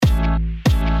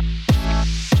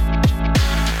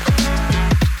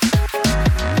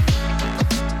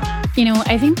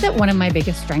I think that one of my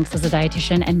biggest strengths as a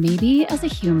dietitian and maybe as a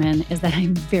human is that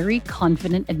I'm very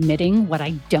confident admitting what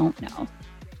I don't know,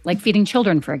 like feeding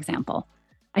children, for example.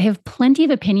 I have plenty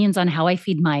of opinions on how I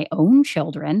feed my own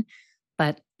children,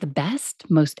 but the best,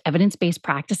 most evidence based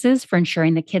practices for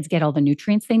ensuring that kids get all the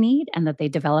nutrients they need and that they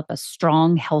develop a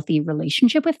strong, healthy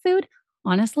relationship with food,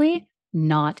 honestly,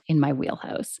 not in my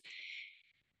wheelhouse.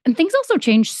 And things also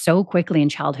change so quickly in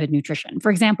childhood nutrition.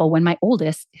 For example, when my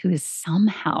oldest, who is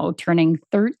somehow turning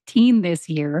 13 this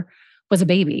year, was a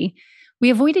baby,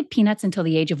 we avoided peanuts until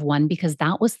the age of 1 because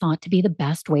that was thought to be the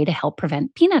best way to help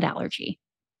prevent peanut allergy.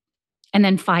 And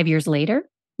then 5 years later,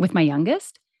 with my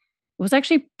youngest, it was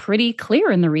actually pretty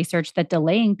clear in the research that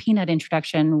delaying peanut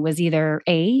introduction was either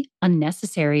A,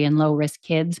 unnecessary in low risk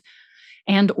kids,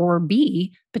 and or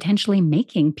B, potentially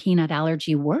making peanut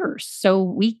allergy worse. So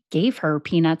we gave her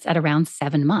peanuts at around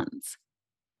 7 months.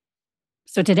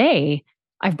 So today,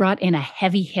 I've brought in a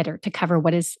heavy hitter to cover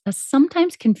what is a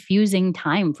sometimes confusing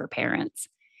time for parents,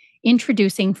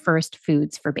 introducing first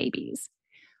foods for babies.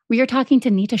 We are talking to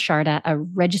Nita Sharda, a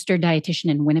registered dietitian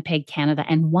in Winnipeg, Canada,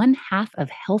 and one half of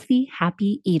Healthy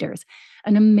Happy Eaters,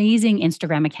 an amazing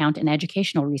Instagram account and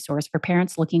educational resource for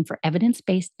parents looking for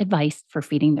evidence-based advice for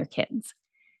feeding their kids.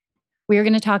 We are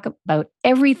going to talk about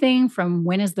everything from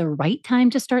when is the right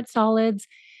time to start solids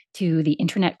to the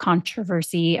internet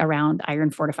controversy around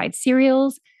iron-fortified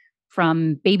cereals,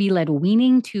 from baby-led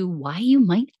weaning to why you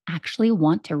might actually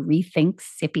want to rethink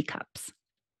sippy cups.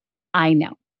 I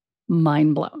know.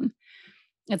 Mind blown.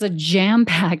 It's a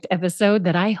jam-packed episode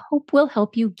that I hope will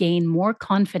help you gain more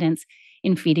confidence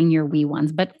in feeding your wee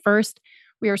ones. But first,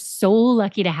 we are so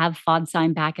lucky to have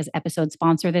Fodzyme back as episode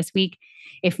sponsor this week.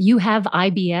 If you have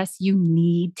IBS, you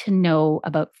need to know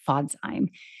about Fodzyme.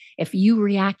 If you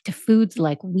react to foods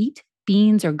like wheat,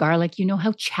 beans, or garlic, you know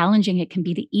how challenging it can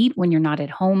be to eat when you're not at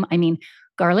home. I mean,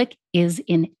 garlic is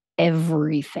in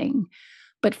everything.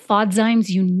 But Fodzyme's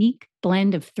unique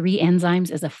blend of 3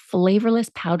 enzymes is a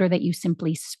flavorless powder that you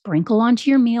simply sprinkle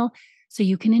onto your meal so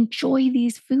you can enjoy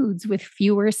these foods with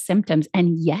fewer symptoms.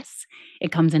 And yes,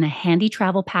 it comes in a handy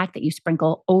travel pack that you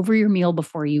sprinkle over your meal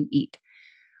before you eat.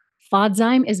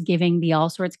 Fodzyme is giving the All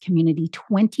Sorts community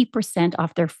 20%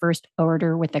 off their first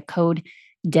order with the code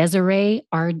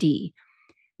DesireeRD.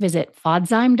 Visit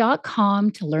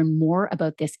fodzyme.com to learn more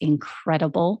about this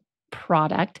incredible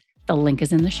product. The link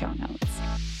is in the show notes.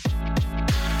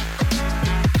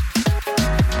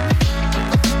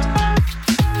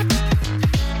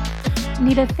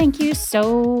 Nita, thank you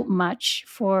so much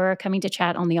for coming to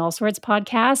chat on the All Sorts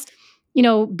podcast.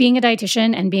 Being a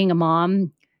dietitian and being a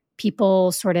mom,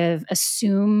 people sort of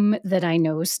assume that I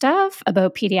know stuff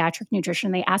about pediatric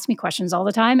nutrition. They ask me questions all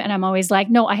the time, and I'm always like,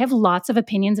 no, I have lots of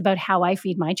opinions about how I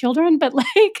feed my children, but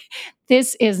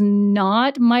this is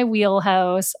not my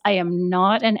wheelhouse. I am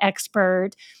not an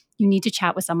expert. You need to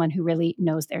chat with someone who really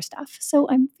knows their stuff. So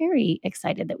I'm very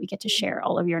excited that we get to share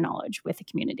all of your knowledge with the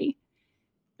community.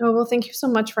 Oh, well, thank you so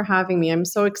much for having me. I'm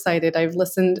so excited. I've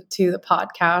listened to the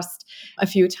podcast a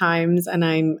few times, and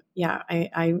I'm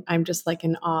just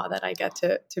in awe that I get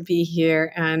to be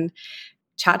here and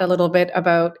chat a little bit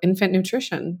about infant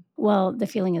nutrition. Well, the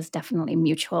feeling is definitely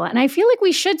mutual. And I feel like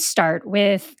we should start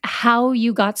with how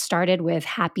you got started with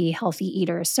Happy Healthy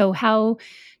Eaters. So how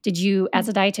did you, as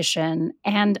a dietitian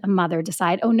and a mother,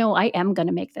 decide, oh no, I am going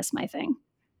to make this my thing?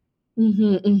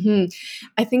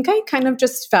 I think I kind of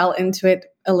just fell into it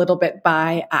a little bit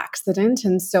by accident.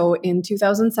 And so in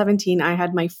 2017, I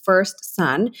had my first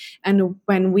son. And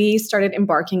when we started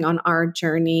embarking on our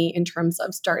journey in terms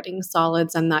of starting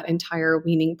solids and that entire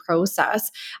weaning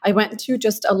process, I went to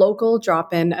just a local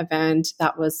drop-in event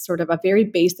that was sort of a very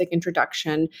basic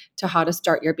introduction to how to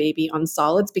start your baby on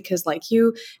solids. Because like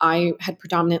you, I had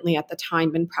predominantly at the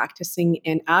time been practicing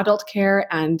in adult care,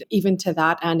 and even to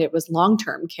that end, it was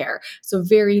long-term care. So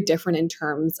very different in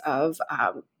terms of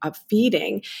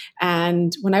feeding.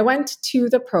 And when I went to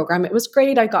the program, it was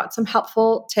great. I got some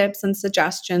helpful tips and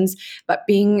suggestions, but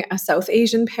being a South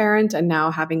Asian parent and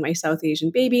now having my South Asian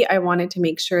baby, I wanted to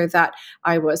make sure that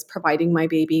I was providing my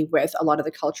baby with a lot of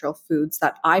the cultural foods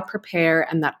that I prepare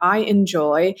and that I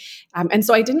enjoy. And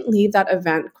so I didn't leave that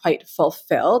event quite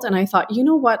fulfilled. And I thought, you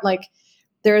know what,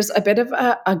 there's a bit of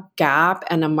a gap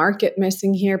and a market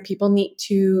missing here. People need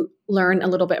to learn a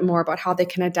little bit more about how they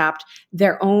can adapt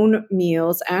their own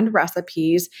meals and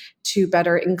recipes to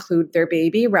better include their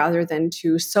baby rather than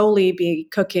to solely be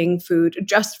cooking food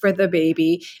just for the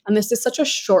baby. And this is such a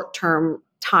short-term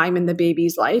time in the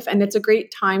baby's life. And it's a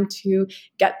great time to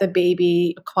get the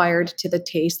baby acquired to the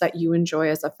taste that you enjoy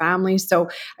as a family. So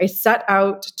I set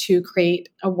out to create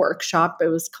a workshop. It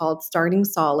was called Starting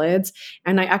Solids.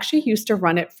 And I actually used to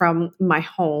run it from my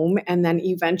home and then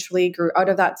eventually grew out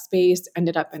of that space,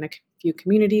 ended up in a few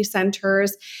community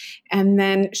centers. And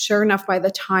then, sure enough, by the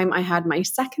time I had my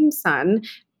second son,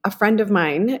 a friend of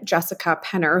mine, Jessica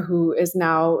Penner, who is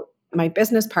now my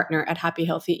business partner at Happy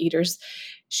Healthy Eaters,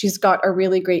 she's got a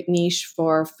really great niche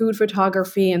for food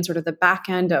photography and sort of the back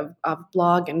end of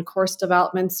blog and course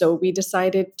development. So we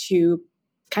decided to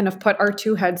kind of put our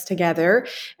two heads together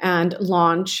and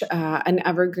launch an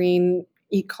evergreen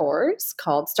e-course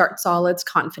called Start Solids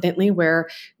Confidently, where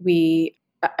we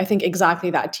I think exactly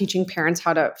that, teaching parents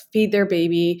how to feed their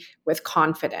baby with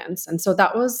confidence. And so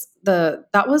that was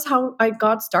how I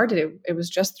got started. It was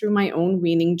just through my own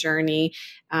weaning journey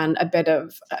and a bit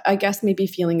of, I guess, maybe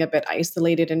feeling a bit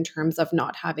isolated in terms of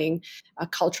not having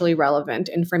culturally relevant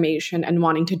information and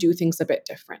wanting to do things a bit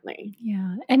differently.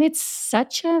 Yeah. And it's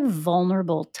such a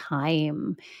vulnerable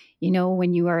time,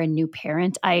 when you are a new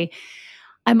parent.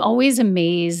 I'm always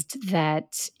amazed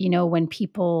that, when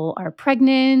people are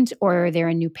pregnant or they're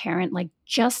a new parent, like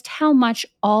just how much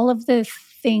all of the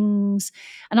things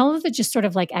and all of the just sort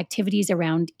of like activities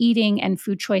around eating and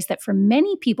food choice that for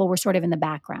many people were sort of in the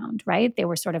background, right? They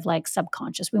were sort of like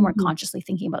subconscious. We weren't Mhm. consciously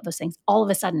thinking about those things. All of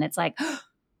a sudden, it's like,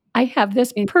 I have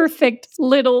this In your perfect face.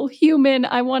 little human.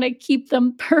 I want to keep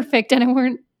them perfect. And I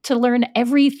want to learn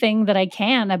everything that I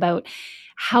can about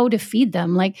how to feed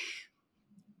them. Like,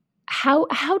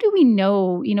 how do we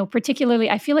know, particularly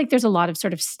I feel like there's a lot of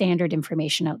sort of standard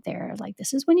information out there, like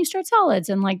this is when you start solids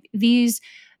and like these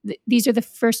are the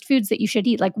first foods that you should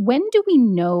eat. Like when do we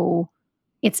know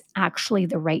it's actually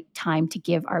the right time to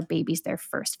give our babies their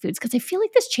first foods? Because I feel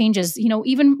like this changes,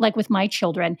 even like with my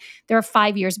children, there are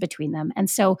 5 years between them. And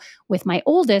so with my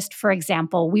oldest, for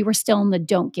example, we were still in the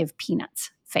don't give peanuts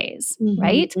phase, Mhm,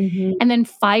 right? mhm. And then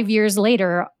 5 years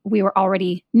later, we were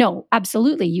already, no,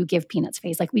 absolutely, you give peanuts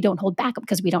phase. Like we don't hold back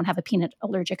because we don't have a peanut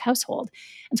allergic household.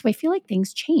 And so I feel like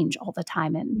things change all the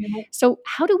time. And Yeah. so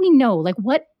how do we know? Like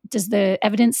what does the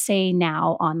evidence say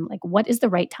now on like what is the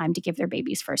right time to give their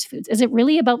babies first foods? Is it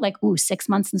really about like, ooh, 6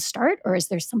 months and start, or is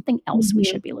there something else we Mhm.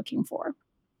 should be looking for?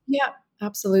 Yeah,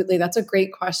 absolutely. That's a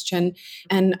great question.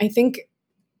 And I think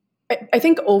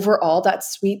overall that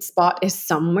sweet spot is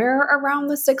somewhere around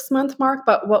the 6 month mark.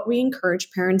 But what we encourage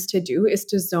parents to do is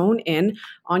to zone in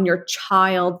on your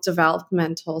child's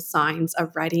developmental signs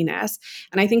of readiness.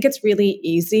 And I think it's really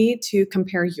easy to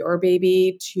compare your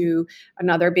baby to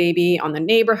another baby on the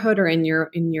neighborhood or in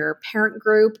your parent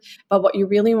group. But what you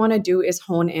really want to do is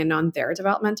hone in on their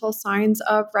developmental signs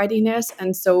of readiness.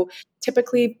 And so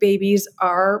typically babies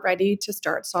are ready to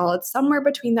start solids somewhere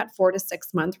between that 4 to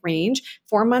 6 month range.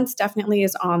 4 months definitely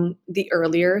is on the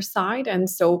earlier side. And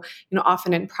so,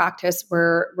 often in practice,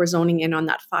 we're zoning in on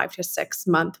that 5 to 6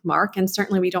 month mark. And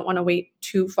certainly we don't want to wait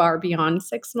too far beyond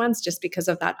 6 months just because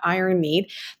of that iron need.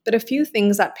 But a few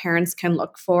things that parents can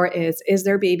look for is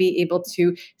their baby able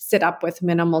to sit up with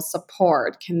minimal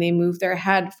support? Can they move their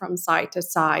head from side to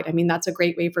side? I mean, that's a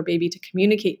great way for baby to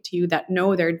communicate to you that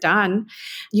no, they're done.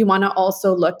 You want to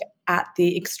also look at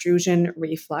the extrusion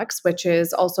reflex, which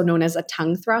is also known as a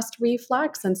tongue thrust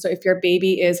reflex. And so, if your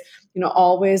baby is,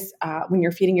 always when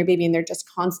you're feeding your baby and they're just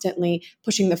constantly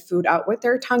pushing the food out with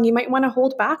their tongue, you might want to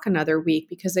hold back another week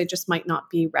because they just might not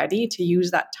be ready to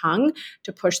use that tongue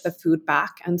to push the food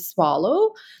back and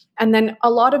swallow. And then a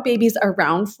lot of babies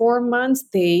around 4 months,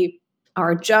 they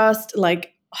are just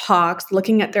like hawks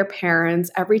looking at their parents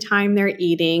every time they're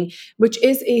eating, which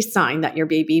is a sign that your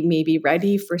baby may be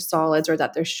ready for solids or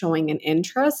that they're showing an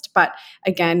interest. But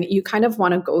again, you kind of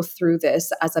want to go through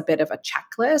this as a bit of a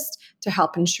checklist to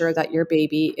help ensure that your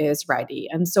baby is ready.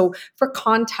 And so, for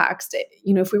context,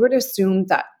 if we were to assume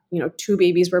that two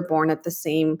babies were born at the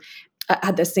same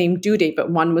had the same due date, but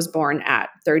one was born at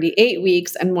 38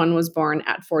 weeks and one was born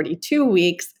at 42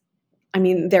 weeks. I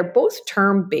mean, they're both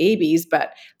term babies,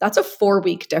 but that's a 4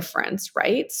 week difference,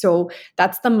 right? So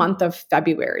that's the month of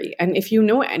February. And if you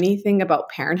know anything about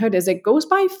parenthood, is it goes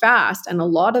by fast and a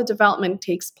lot of development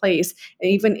takes place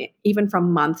even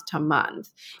from month to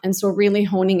month. And so really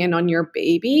honing in on your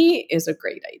baby is a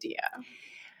great idea.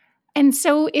 And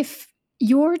so if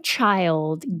your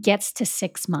child gets to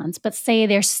 6 months, but say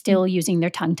they're still using their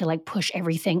tongue to like push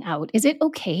everything out, is it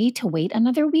okay to wait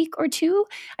another week or two?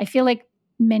 I feel like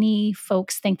many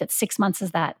folks think that 6 months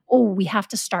is that, oh, we have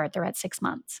to start, they're at 6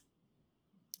 months.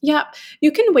 Yeah,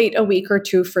 you can wait a week or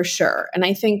two for sure. And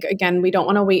I think, again, we don't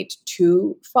want to wait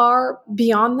too far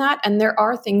beyond that. And there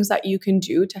are things that you can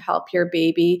do to help your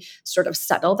baby sort of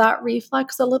settle that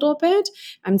reflex a little bit.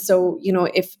 And so,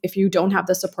 if you don't have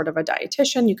the support of a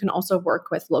dietitian, you can also work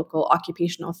with local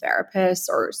occupational therapists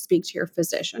or speak to your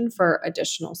physician for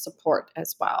additional support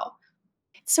as well.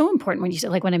 So important when you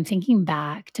said, like, when I'm thinking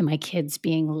back to my kids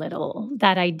being little,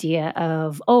 that idea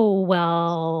of, oh,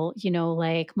 well,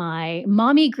 like my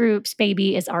mommy group's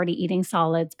baby is already eating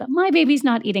solids, but my baby's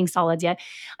not eating solids yet.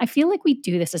 I feel like we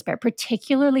do this as parents,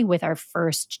 particularly with our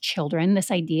first children,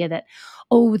 this idea that,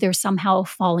 oh, they're somehow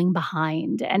falling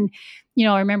behind. And,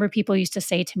 I remember people used to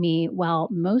say to me, well,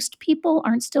 most people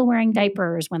aren't still wearing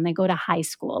diapers when they go to high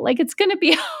school. Like, it's going to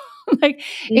be like,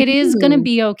 it is going to Mhm.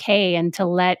 be okay. And to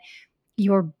let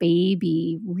your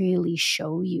baby really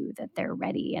show you that they're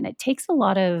ready, and it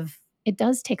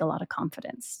does take a lot of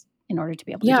confidence in order to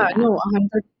be able to Yeah, do that. no,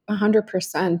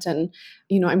 100%. And,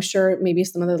 I'm sure maybe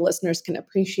some of the listeners can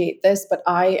appreciate this, but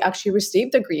I actually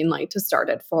received the green light to start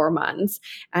at 4 months.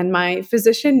 And my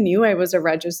physician knew I was a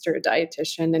registered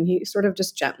dietitian, and he sort of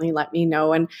just gently let me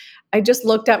know. And I just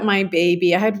looked at my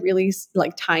baby. I had really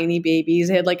like tiny babies.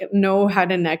 They had like no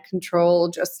head and neck control,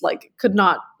 just like could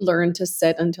not learn to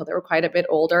sit until they were quite a bit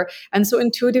older. And so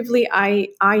intuitively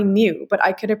I knew, but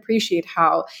I could appreciate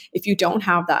how if you don't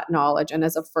have that knowledge and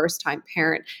as a first time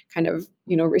parent kind of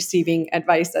receiving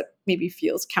advice that maybe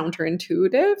feels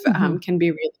counterintuitive Mhm. can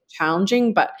be really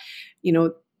challenging, but you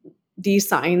know these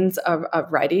signs of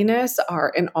readiness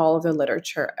are in all of the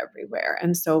literature everywhere,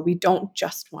 and so we don't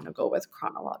just want to go with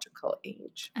chronological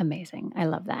age. Amazing. I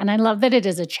love that. And I love that it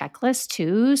is a checklist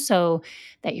too, so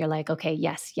that you're like, okay,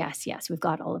 yes, yes, yes, we've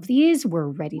got all of these. We're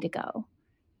ready to go.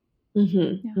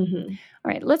 Hmm. Yeah. Hmm.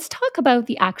 All right. Let's talk about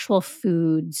the actual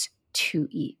foods to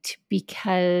eat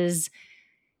because,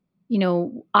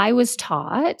 I was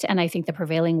taught, and I think the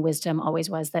prevailing wisdom always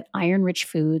was that iron rich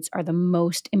foods are the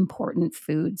most important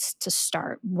foods to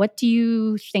start. What do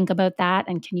you think about that?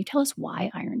 And can you tell us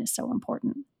why iron is so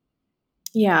important?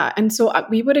 Yeah, and so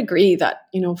we would agree that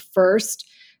first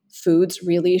foods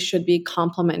really should be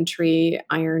complementary,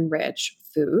 iron-rich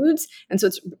foods, and so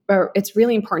it's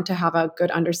really important to have a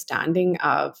good understanding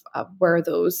of where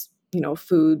those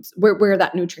foods where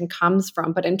that nutrient comes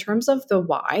from. But in terms of the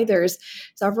why, there's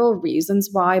several reasons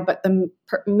why, but the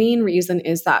main reason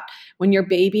is that when your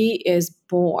baby is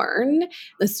born,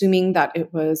 assuming that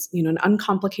it was an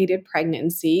uncomplicated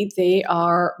pregnancy, they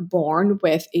are born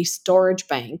with a storage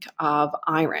bank of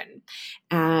iron,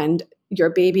 and your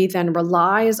baby then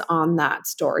relies on that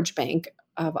storage bank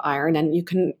of iron. And you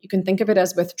can think of it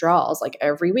as withdrawals. Like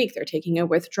every week they're taking a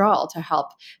withdrawal to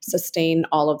help sustain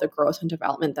all of the growth and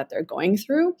development that they're going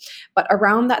through. But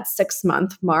around that 6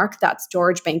 month mark, that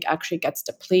storage bank actually gets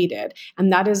depleted,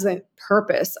 and that is the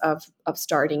purpose of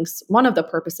starting. One of the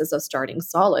purposes of starting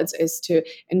solids is to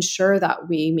ensure that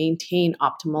we maintain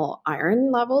optimal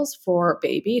iron levels for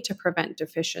baby to prevent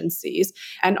deficiencies.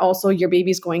 And also, your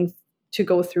baby's going to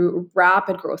go through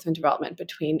rapid growth and development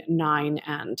between 9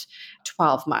 and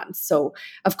 12 months. So,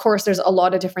 of course, there's a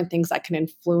lot of different things that can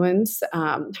influence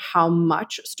how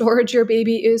much storage your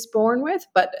baby is born with,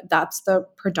 but that's the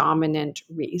predominant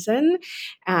reason.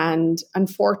 And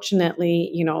unfortunately,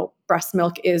 breast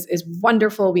milk is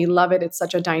wonderful. We love it. It's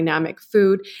such a dynamic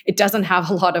food. It doesn't have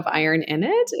a lot of iron in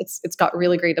it. It's got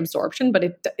really great absorption, but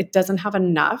it doesn't have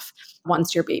enough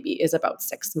once your baby is about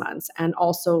 6 months. And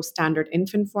also, standard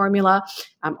infant formula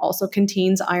also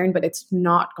contains iron, but it's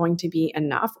not going to be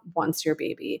enough once your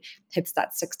baby hits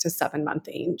that 6 to 7 month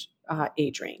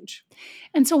age range.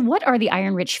 And so, what are the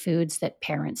iron rich foods that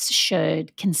parents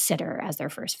should consider as their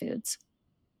first foods?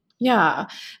 Yeah,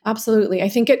 absolutely. I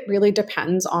think it really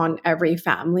depends on every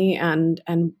family and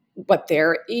what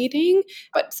they're eating,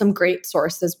 but some great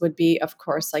sources would be, of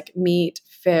course, like meat,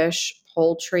 fish,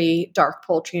 poultry, dark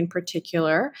poultry in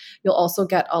particular. You'll also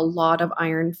get a lot of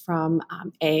iron from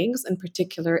eggs. In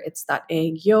particular, it's that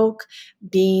egg yolk,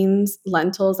 beans,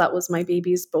 lentils. That was my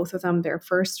baby's, both of them, their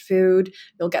first food.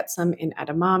 You'll get some in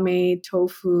edamame,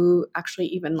 tofu, actually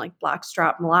even like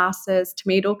blackstrap molasses,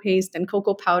 tomato paste, and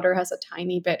cocoa powder has a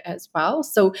tiny bit as well.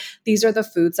 So these are the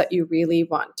foods that you really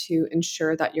want to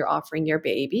ensure that you're offering your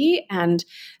baby. And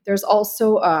there's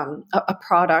also a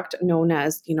product known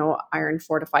as, iron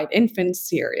fortified infant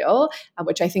cereal,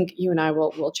 which I think you and I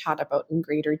will chat about in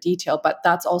greater detail. But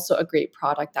that's also a great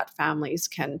product that families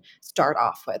can start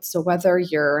off with. So whether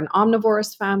you're an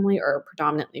omnivorous family or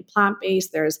predominantly plant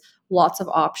based, there's lots of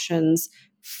options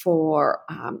for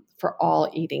all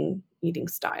eating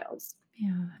styles.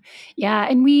 Yeah. Yeah.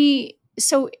 And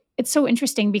so it's so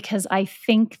interesting because I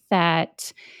think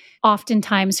that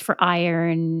oftentimes for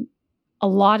iron, a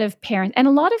lot of parents and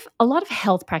a lot of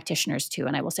health practitioners too,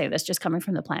 and I will say this just coming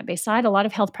from the plant-based side, a lot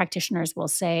of health practitioners will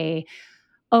say,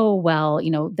 "Oh, well,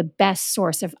 the best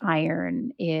source of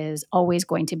iron is always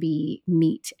going to be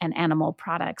meat and animal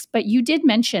products." But you did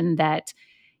mention that,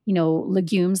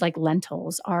 legumes like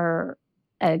lentils are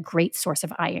a great source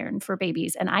of iron for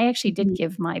babies. And I actually did Mhm.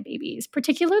 give my babies,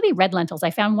 particularly red lentils. I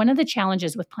found one of the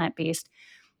challenges with plant-based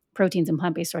proteins and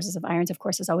plant-based sources of irons, of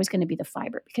course, is always going to be the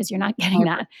fiber because you're not getting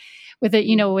Fiber. that with it,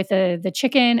 Yeah. with the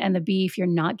chicken and the beef, you're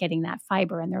not getting that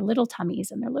fiber, and their little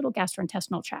tummies and their little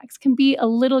gastrointestinal tracts can be a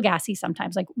little gassy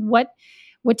sometimes. Like what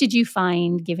did you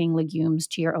find giving legumes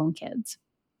to your own kids?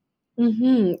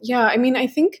 Yeah, I mean, I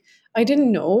think I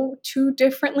didn't know too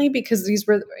differently because these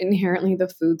were inherently the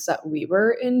foods that we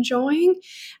were enjoying.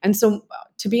 And so,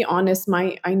 to be honest,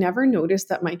 my I never noticed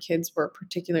that my kids were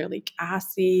particularly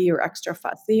gassy or extra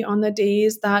fussy on the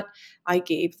days that I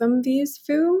gave them these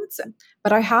foods.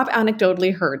 But I have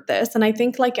anecdotally heard this, and I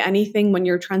think like anything when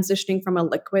you're transitioning from a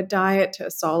liquid diet to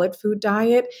a solid food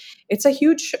diet, it's a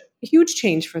huge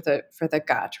change for the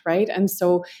gut, right? And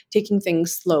so taking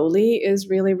things slowly is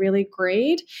really, really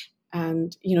great.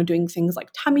 And, doing things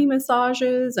like tummy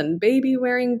massages and baby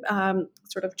wearing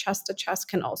sort of chest to chest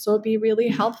can also be really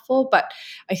helpful. But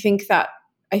I think that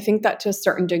I think that to a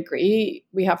certain degree,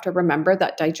 we have to remember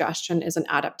that digestion is an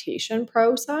adaptation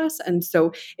process. And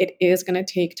so it is going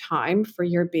to take time for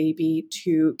your baby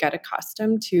to get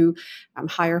accustomed to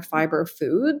higher fiber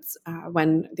foods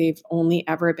when they've only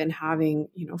ever been having,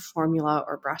 formula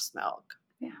or breast milk.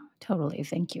 Yeah, totally.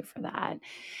 Thank you for that.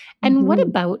 And what Mhm.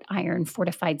 about iron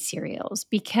fortified cereals?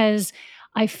 Because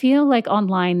I feel like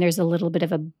online there's a little bit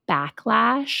of a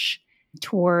backlash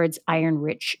towards iron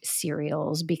rich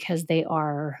cereals because they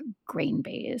are grain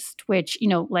based, which,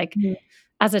 like Mhm.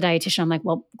 as a dietitian, I'm like,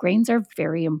 well, grains are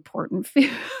very important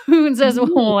foods as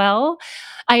Mhm. well.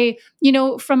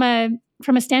 From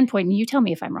a standpoint, and you tell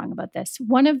me if I'm wrong about this.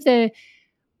 One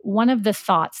of the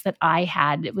thoughts that I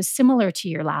had, it was similar to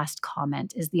your last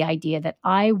comment, is the idea that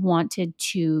I wanted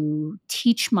to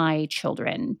teach my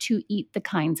children to eat the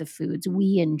kinds of foods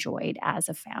we enjoyed as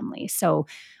a family. So,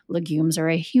 legumes are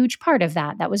a huge part of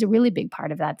that. That was a really big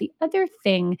part of that. The other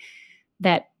thing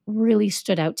that really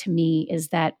stood out to me is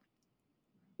that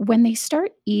when they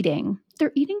start eating,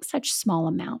 they're eating such small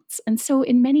amounts. And so,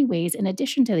 in many ways, in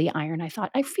addition to the iron, I thought,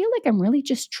 I feel like I'm really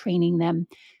just training them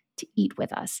to eat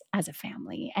with us as a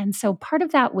family. And so, part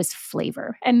of that was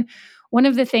flavor. And one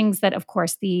of the things that, of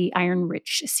course, the iron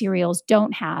rich cereals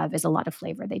don't have is a lot of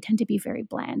flavor. They tend to be very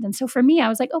bland. And so, for me, I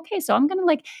was like, okay, so I'm going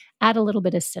to add a little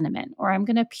bit of cinnamon, or I'm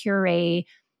going to puree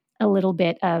a little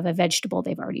bit of a vegetable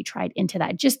they've already tried into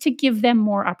that just to give them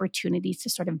more opportunities to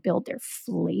sort of build their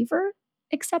flavor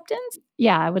acceptance.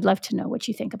 Yeah, I would love to know what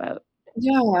you think about.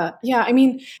 Yeah, yeah. I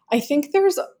mean, I think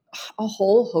there's a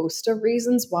whole host of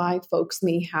reasons why folks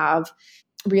may have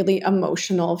really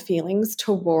emotional feelings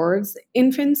towards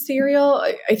infant cereal.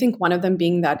 I think one of them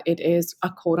being that it is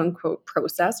a quote unquote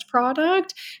processed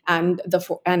product and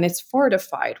it's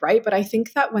fortified, right? But I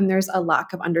think that when there's a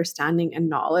lack of understanding and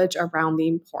knowledge around the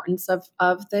importance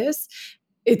of this,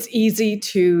 it's easy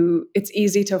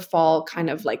to fall kind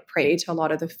of like prey to a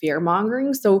lot of the fear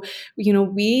mongering. So,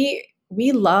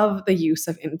 we love the use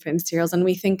of infant cereals and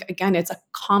we think again it's a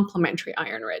complementary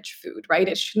iron rich food, right?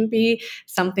 It shouldn't be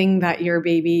something that your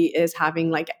baby is having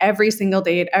like every single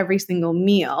day at every single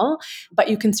meal, but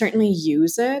you can certainly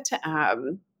use it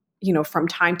from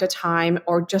time to time,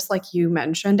 or just like you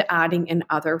mentioned, adding in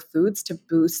other foods to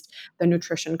boost the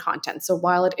nutrition content. So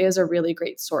while it is a really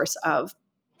great source of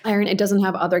iron, it doesn't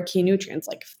have other key nutrients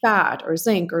like fat or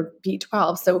zinc or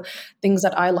B12. So things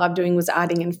that I love doing was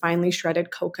adding in finely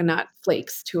shredded coconut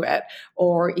flakes to it,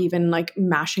 or even like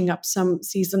mashing up some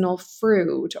seasonal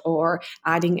fruit or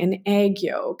adding an egg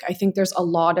yolk. I think there's a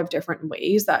lot of different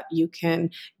ways that you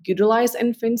can utilize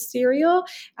infant cereal.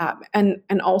 And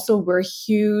also we're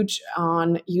huge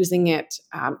on using it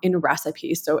in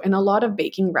recipes. So in a lot of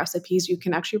baking recipes, you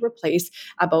can actually replace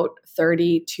about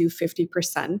 30 to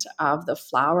 50% of the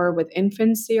flour with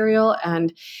infant cereal,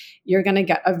 and you're going to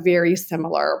get a very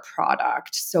similar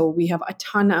product. So we have a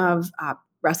ton of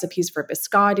recipes for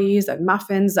biscottis and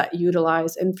muffins that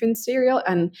utilize infant cereal,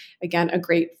 and again, a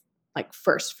great like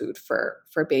first food for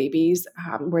babies,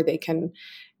 where they can,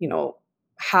 you know,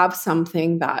 have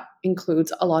something that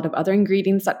includes a lot of other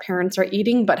ingredients that parents are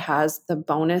eating, but has the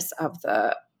bonus of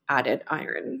the added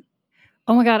iron.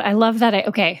 Oh my God, I love that.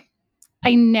 Okay.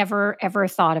 I never ever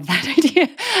thought of that idea.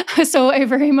 So I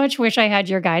very much wish I had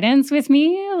your guidance with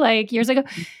me like years ago.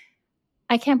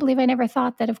 I can't believe I never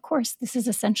thought that, of course, this is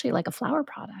essentially like a flour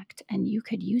product and you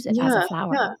could use it as a Yeah,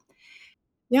 flour. yeah.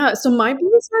 Yeah, so my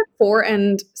babies are 4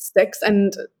 and 6,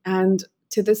 and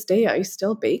to this day, I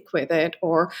still bake with it,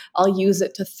 or I'll use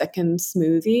it to thicken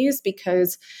smoothies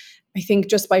because I think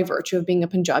just by virtue of being a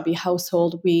Punjabi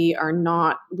household,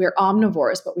 we're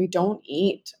omnivores, but we don't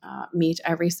eat meat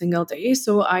every single day.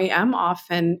 So I am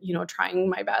often, trying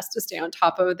my best to stay on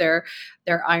top of their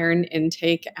iron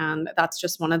intake, and that's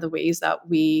just one of the ways that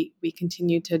we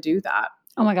continue to do that.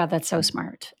 Oh my God, that's so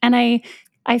smart. And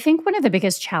I think one of the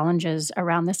biggest challenges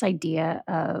around this idea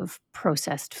of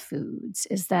processed foods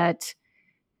is that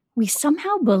we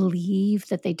somehow believe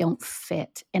that they don't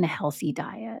fit in a healthy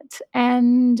diet.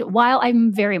 And while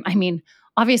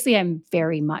obviously I'm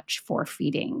very much for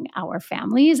feeding our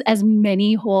families as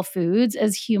many whole foods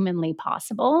as humanly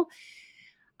possible.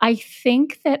 I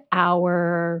think that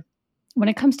when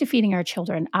it comes to feeding our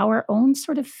children, our own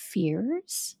sort of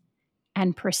fears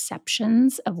and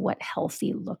perceptions of what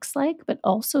healthy looks like, but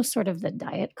also sort of the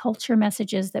diet culture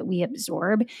messages that we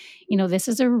absorb. This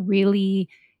is a really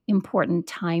important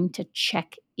time to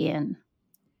check in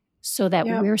so that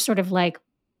Yeah. we're sort of like,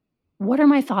 what are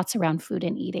my thoughts around food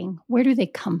and eating? Where do they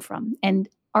come from? And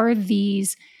are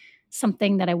these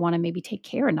something that I want to maybe take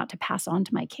care and not to pass on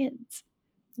to my kids?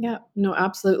 Yeah, no,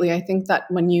 absolutely. I think that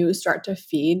when you start to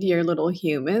feed your little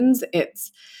humans,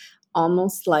 it's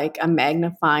almost like a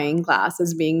magnifying glass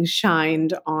is being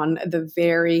shined on the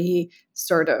very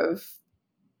sort of,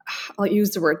 I'll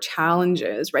use the word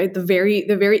challenges, right? The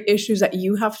very issues that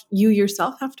you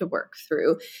yourself have to work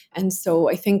through. And so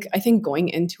I think going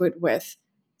into it with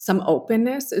some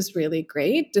openness is really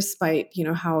great, despite,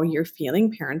 how you're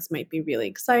feeling. Parents might be really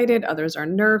excited, others are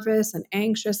nervous and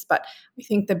anxious, but I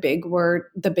think the big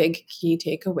key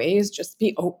takeaway is just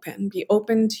be open. Be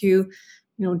open to,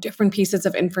 different pieces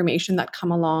of information that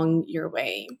come along your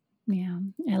way. Yeah,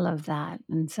 I love that.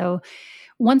 And so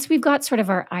once we've got sort of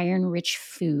our iron rich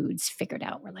foods figured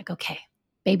out, we're like, okay,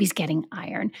 baby's getting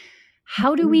iron.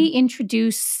 How do we Mhm.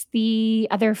 introduce the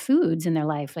other foods in their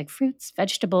life, like fruits,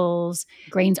 vegetables,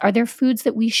 grains? Are there foods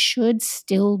that we should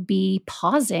still be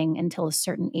pausing until a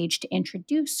certain age to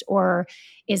introduce? Or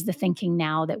is the thinking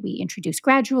now that we introduce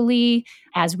gradually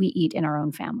as we eat in our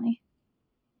own family?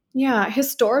 Yeah,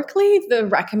 historically, the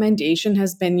recommendation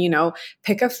has been,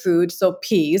 pick a food, so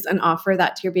peas, and offer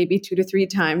that to your baby 2 to 3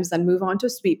 times, then move on to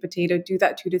sweet potato, do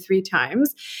that 2 to 3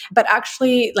 times. But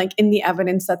actually, like in the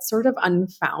evidence, that's sort of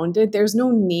unfounded. There's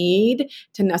no need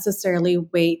to necessarily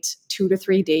wait 2 to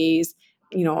 3 days.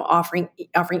 Offering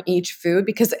each food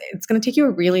because it's going to take you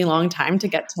a really long time to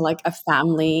get to like a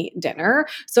family dinner.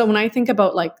 So when I think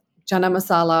about like chana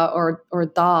masala or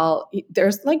dal,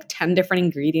 there's like 10 different Yeah.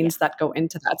 ingredients that go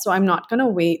into that. So I'm not going to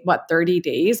wait 30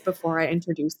 days before I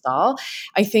introduce dal.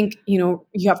 I think, you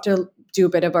have to do a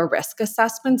bit of a risk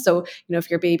assessment. So, if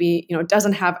your baby,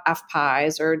 doesn't have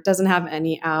FPIs or doesn't have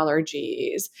any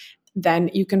allergies, then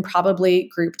you can probably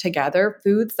group together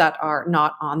foods that are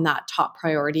not on that top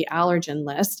priority allergen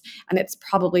list, and it's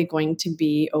probably going to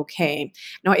be okay.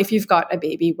 Now, if you've got a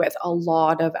baby with a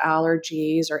lot of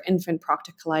allergies or infant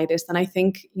procticulitis, then I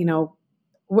think,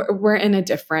 we're in a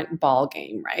different ball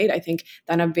game, right? I think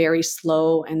then a very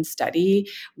slow and steady,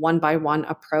 one by one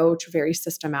approach, very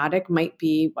systematic, might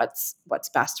be what's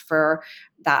best for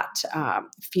that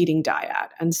feeding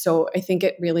diet. And so I think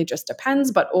it really just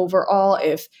depends. But overall,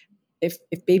 if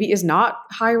baby is not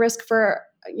high risk for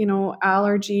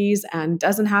allergies and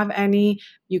doesn't have any,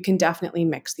 you can definitely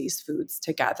mix these foods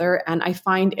together. And I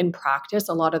find in practice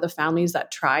a lot of the families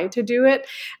that try to do it,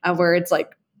 where it's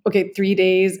like, okay, 3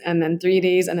 days and then 3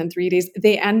 days and then 3 days,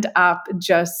 they end up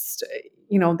just,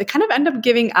 they kind of end up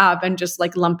giving up and just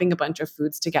like lumping a bunch of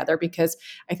foods together. Because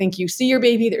I think you see your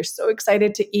baby, they're so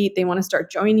excited to eat, they want to start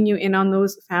joining you in on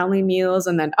those family meals,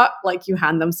 and then up, like you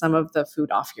hand them some of the food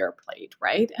off your plate,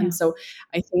 right? And Yeah. so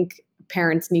I think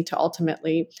parents need to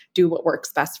ultimately do what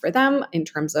works best for them in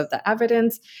terms of the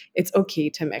evidence. It's okay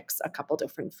to mix a couple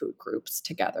different food groups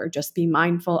together. Just be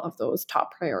mindful of those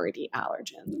top priority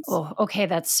allergens. Oh, okay.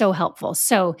 That's so helpful.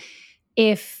 So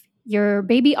if your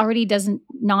baby already doesn't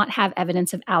not have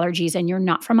evidence of allergies and you're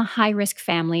not from a high risk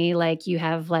family, like you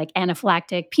have like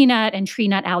anaphylactic peanut and tree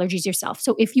nut allergies yourself.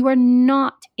 So if you are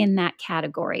not in that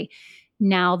category,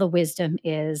 now the wisdom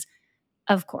is,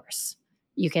 of course,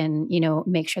 you can,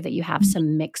 make sure that you have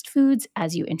some mixed foods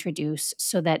as you introduce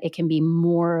so that it can be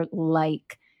more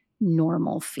like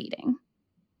normal feeding.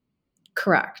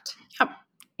 Correct. Yep.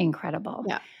 Incredible.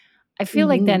 Yeah. I feel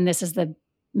like Mhm. then this is the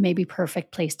maybe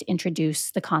perfect place to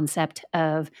introduce the concept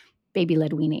of baby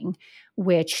led weaning,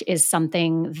 which is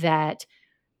something that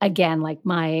again, like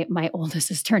my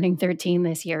oldest is turning 13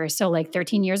 this year. So like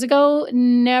 13 years ago,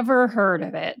 never heard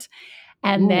of it.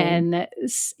 And Oh, then,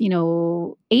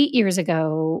 8 years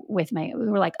ago we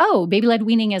were like, oh, baby led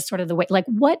weaning is sort of the way. Like,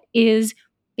 what is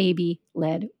baby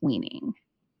led weaning?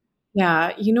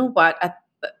 yeah. You know what?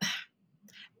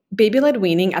 Baby led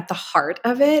weaning, at the heart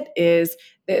of it, is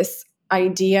this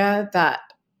idea that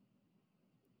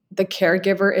the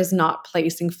caregiver is not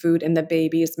placing food in the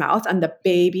baby's mouth and the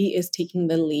baby is taking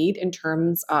the lead in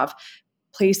terms of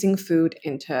placing food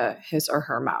into his or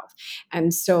her mouth.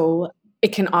 And so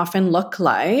it can often look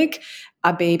like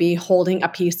a baby holding a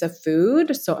piece of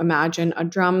food. So imagine a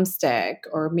drumstick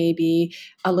or maybe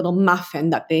a little muffin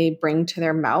that they bring to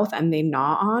their mouth and they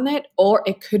gnaw on it. Or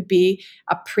it could be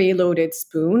a preloaded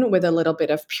spoon with a little bit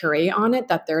of puree on it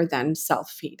that they're then self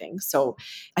feeding. So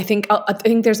I think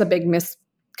there's a big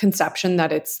misconception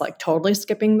that it's like totally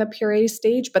skipping the puree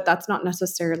stage, but that's not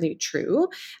necessarily true.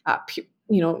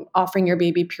 Offering your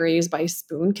baby purees by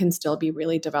spoon can still be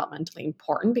really developmentally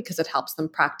important because it helps them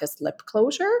practice lip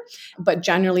closure. But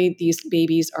generally, these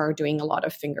babies are doing a lot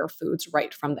of finger foods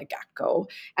right from the get go.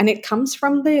 And it comes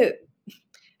from the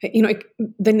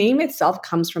name itself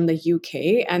comes from the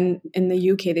UK. And in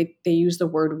the UK, they use the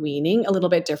word weaning a little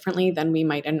bit differently than we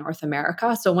might in North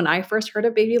America. So when I first heard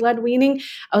of baby led weaning,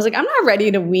 I was like, I'm not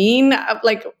ready to wean. I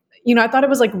thought it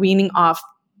was like weaning off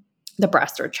the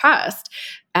breast or chest.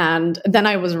 And then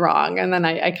I was wrong. And then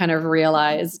I kind of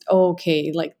realized,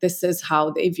 okay, like this is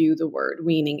how they view the word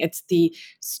weaning. It's the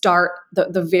start,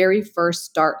 the very first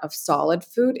start of solid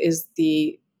food is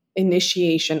the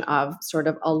initiation of sort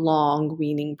of a long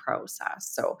weaning process.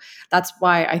 So that's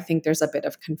why I think there's a bit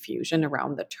of confusion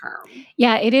around the term.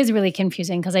 Yeah, it is really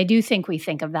confusing because I do think we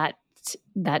think of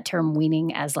that term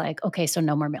weaning as like, okay, so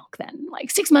no more milk then,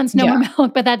 like 6 months, no Yeah, more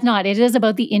milk, but that's not. It is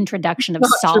about the introduction of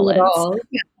not true at solids. all.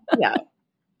 Yeah, yeah,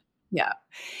 yeah,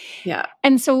 yeah.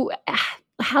 And so,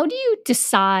 how do you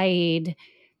decide?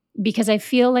 Because I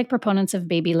feel like proponents of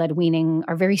baby led weaning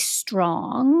are very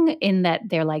strong in that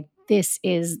they're like, this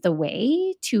is the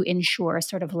way to ensure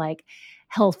sort of like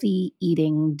healthy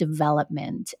eating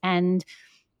development. And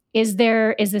is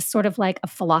this sort of like a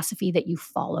philosophy that you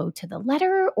follow to the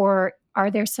letter, or are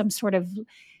there some sort of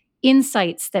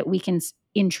insights that we can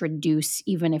introduce,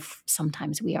 even if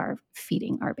sometimes we are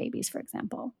feeding our babies, for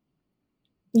example?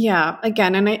 Yeah,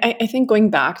 again, and I think going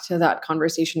back to that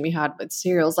conversation we had with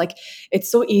cereals, like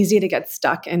it's so easy to get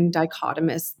stuck in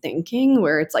dichotomous thinking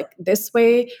where it's like this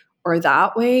way or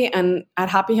that way. And at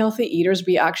Happy Healthy Eaters,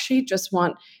 we actually just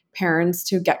want parents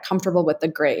to get comfortable with the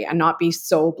gray and not be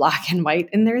so black and white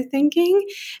in their thinking.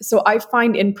 So I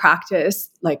find in practice,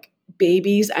 like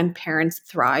babies and parents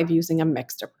thrive using a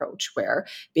mixed approach where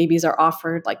babies are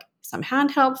offered like some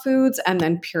handheld foods and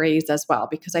then purees as well.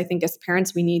 Because I think as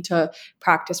parents, we need to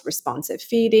practice responsive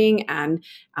feeding. And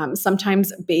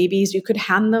sometimes babies, you could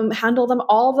handle them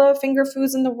all the finger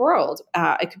foods in the world.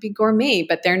 It could be gourmet,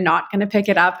 but they're not going to pick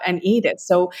it up and eat it.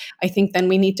 So I think then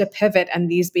we need to pivot, and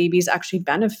these babies actually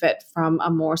benefit from a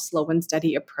more slow and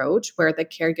steady approach where the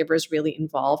caregiver is really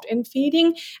involved in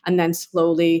feeding, and then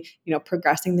slowly,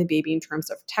 progressing the baby in terms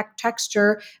of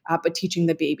texture, but teaching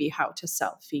the baby how to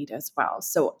self feed as well.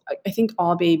 So I think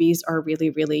all babies are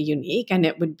really, really unique, and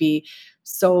it would be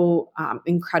so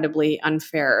incredibly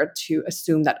unfair to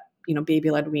assume that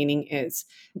baby led weaning is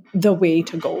the way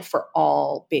to go for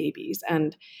all babies.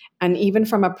 And even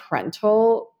from a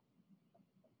parental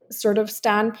sort of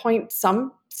standpoint,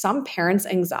 some parents'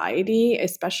 anxiety,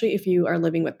 especially if you are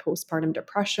living with postpartum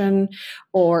depression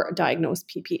or diagnosed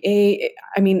PPA,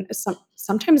 I mean,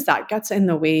 sometimes that gets in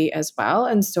the way as well.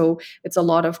 And so it's a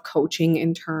lot of coaching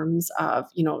in terms of,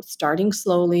 starting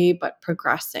slowly but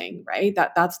progressing, right?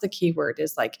 That's the key word,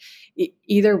 is like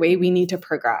either way we need to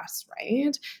progress,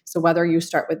 right? So whether you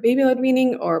start with baby led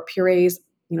weaning or purees,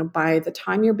 by the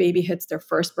time your baby hits their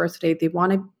first birthday, you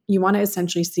want to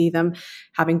essentially see them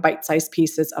having bite-sized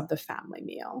pieces of the family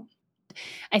meal.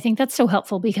 I think that's so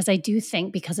helpful because I do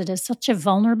think because it is such a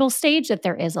vulnerable stage that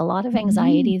there is a lot of Mhm.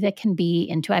 anxiety that can be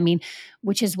into, I mean,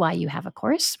 which is why you have a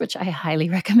course, which I highly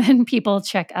recommend people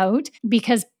check out,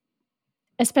 because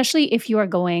especially if you are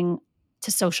going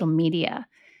to social media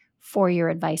for your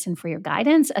advice and for your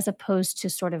guidance, as opposed to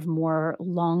sort of more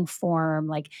long form,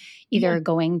 like Yeah, either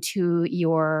going to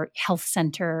your health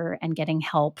center and getting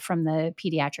help from the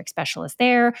pediatric specialist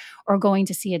there or going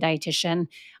to see a dietitian.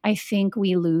 I think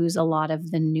we lose a lot of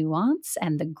the nuance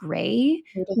and the gray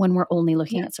totally. when we're only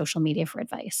looking Yeah. at social media for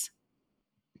advice.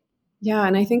 Yeah,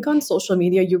 and I think on social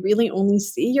media, you really only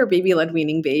see your baby-led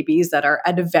weaning babies that are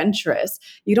adventurous.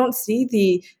 You don't see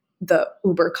the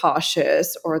uber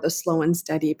cautious or the slow and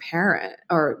steady parent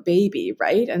or baby,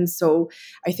 right? And so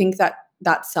I think that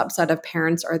subset of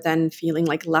parents are then feeling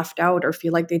like left out or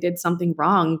feel like they did something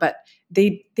wrong, but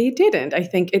they didn't. I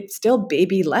think it's still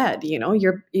baby led.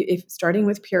 You're if starting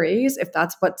with purees, if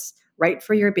that's what's right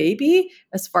for your baby,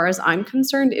 as far as I'm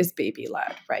concerned, is baby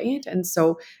led, right? And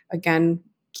so again,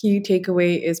 key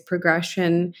takeaway is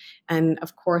progression. And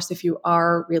of course, if you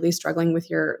are really struggling with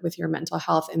your mental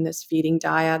health in this feeding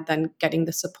diet, then getting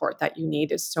the support that you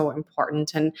need is so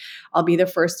important. And I'll be the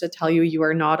first to tell you, you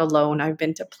are not alone. I've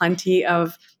been to plenty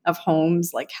of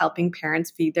homes like helping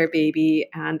parents feed their baby,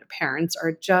 and parents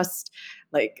are just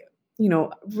like,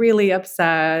 really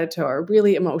upset or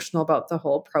really emotional about the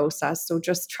whole process. So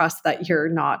just trust that you're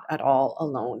not at all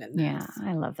alone in Yeah, this.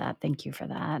 I love that. Thank you for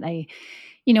that. I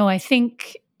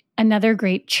think another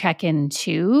great check-in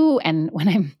too, and when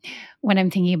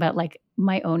I'm thinking about like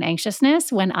my own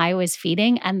anxiousness when I was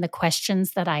feeding and the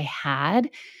questions that I had,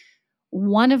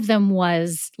 one of them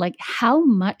was like, how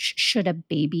much should a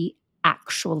baby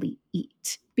actually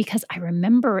eat? Because I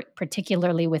remember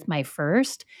particularly with my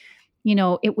first,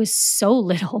 it was so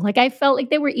little. Like I felt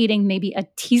like they were eating maybe a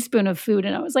teaspoon of food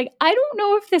and I was like, I don't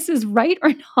know if this is right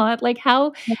or not. Like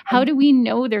how do we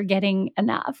know they're getting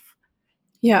enough?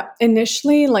 Yeah,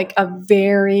 initially, like a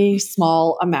very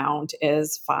small amount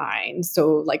is fine.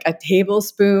 So, like a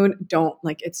tablespoon, don't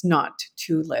like it's not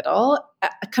too little.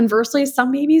 Conversely,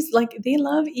 some babies like they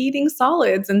love eating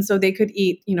solids. And so they could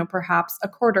eat, perhaps a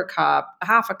quarter cup, a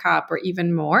half a cup, or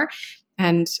even more.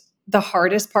 And the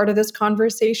hardest part of this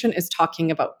conversation is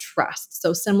talking about trust.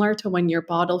 So, similar to when you're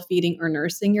bottle feeding or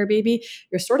nursing your baby,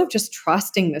 you're sort of just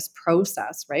trusting this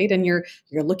process, right? And you're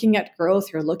looking at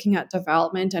growth, you're looking at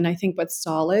development. And I think with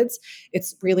solids,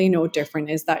 it's really no different,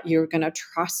 is that you're going to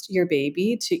trust your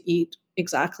baby to eat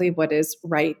exactly what is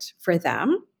right for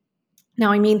them.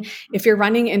 Now, I mean, if you're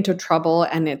running into trouble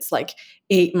and it's like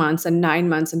 8 months and 9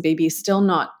 months and baby is still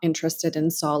not interested in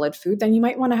solid food, then you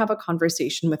might want to have a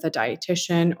conversation with a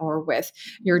dietitian or with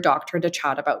your doctor to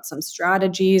chat about some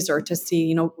strategies, or to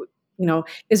see,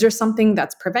 is there something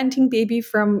that's preventing baby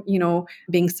from,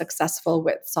 being successful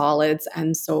with solids?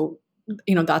 And so,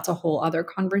 that's a whole other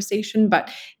conversation. But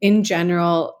in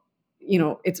general,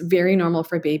 it's very normal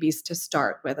for babies to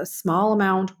start with a small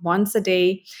amount once a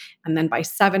day, and then by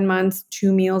 7 months,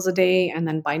 2 meals a day. And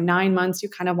then by 9 months, you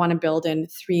kind of want to build in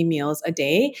 3 meals a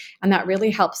day. And that really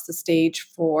helps the stage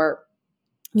for,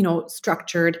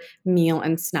 structured meal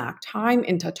and snack time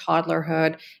into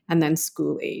toddlerhood and then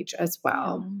school age as Yeah.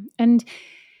 well. And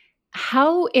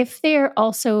how if they're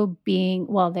also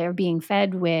they're being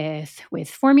fed with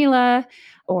formula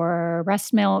or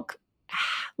breast milk,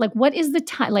 like what is the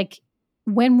time like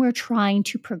when we're trying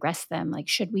to progress them, like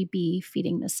should we be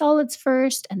feeding the solids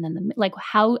first and then like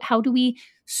how do we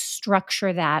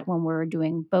structure that when we're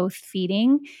doing both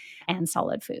feeding and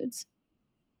solid foods?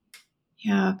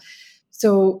 Yeah.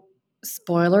 So,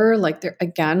 spoiler, like there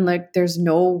again, like there's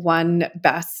no one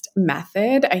best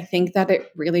method. I think that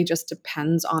it really just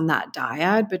depends on that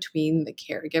diet between the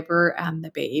caregiver and the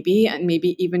baby, and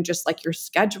maybe even just like your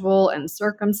schedule and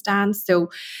circumstance. So,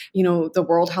 the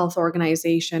World Health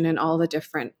Organization and all the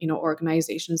different,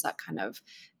 organizations that kind of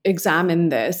examine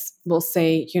this will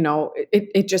say,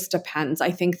 it just depends.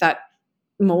 I think that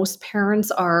most parents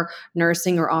are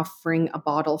nursing or offering a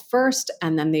bottle first,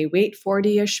 and then they wait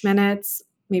 40-ish minutes,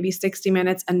 maybe 60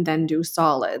 minutes, and then do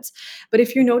solids. But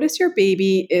if you notice your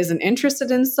baby isn't interested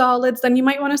in solids, then you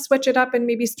might want to switch it up and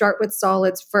maybe start with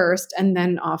solids first and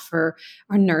then offer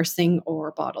a nursing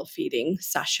or bottle feeding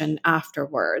session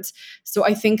afterwards. So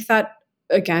I think that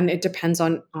again, it depends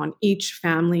on each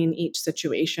family and each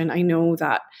situation. I know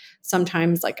that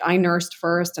sometimes like I nursed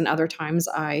first and other times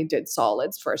I did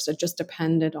solids first. It just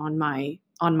depended on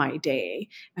my day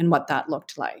and what that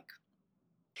looked like.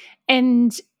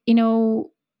 And, you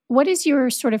know, what is your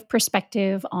sort of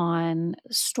perspective on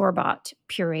store-bought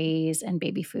purees and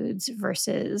baby foods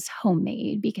versus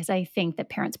homemade? Because I think that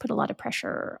parents put a lot of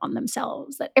pressure on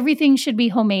themselves that everything should be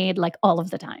homemade like all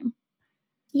of the time.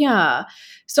 Yeah.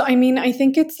 So, I mean, I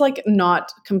think it's like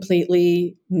not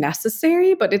completely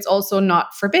necessary, but it's also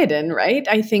not forbidden, right?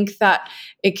 I think that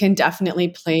it can definitely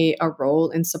play a role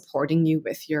in supporting you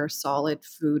with your solid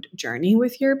food journey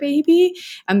with your baby.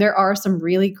 And there are some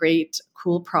really great,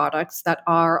 cool products that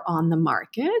are on the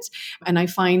market. And I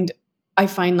find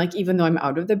like even though I'm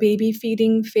out of the baby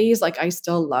feeding phase, like I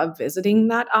still love visiting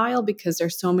that aisle because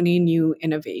there's so many new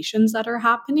innovations that are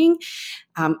happening.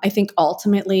 I think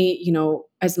ultimately,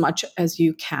 as much as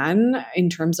you can in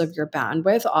terms of your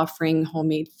bandwidth, offering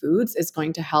homemade foods is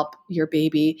going to help your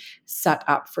baby set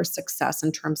up for success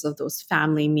in terms of those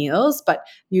family meals. But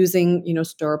using,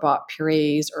 store bought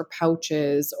purees or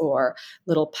pouches or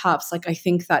little puffs, like I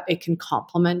think that it can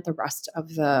complement the rest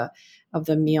of of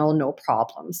the meal, no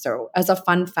problem. So as a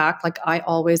fun fact, like I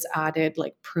always added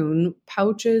like prune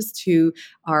pouches to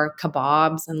our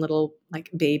kebabs and little like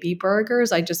baby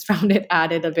burgers. I just found it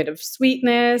added a bit of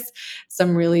sweetness,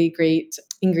 some really great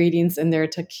ingredients in there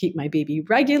to keep my baby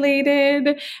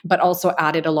regulated, but also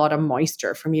added a lot of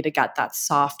moisture for me to get that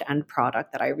soft end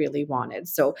product that I really wanted.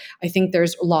 So I think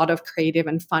there's a lot of creative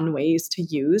and fun ways to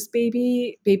use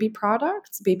baby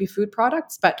products, baby food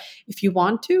products. But if you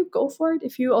want to, go for it.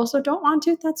 If you also don't want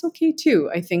to, that's okay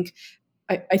too. I think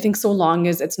so long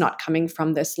as it's not coming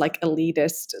from this like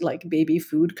elitist like baby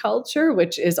food culture,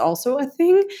 which is also a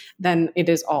thing, then it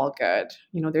is all good.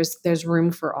 There's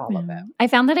room for all of Yeah. it. I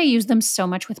found that I used them so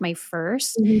much with my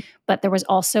first, Mhm. but there was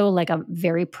also like a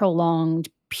very prolonged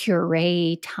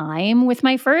puree time with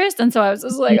my first. And so I was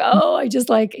just like, oh, I just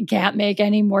like can't make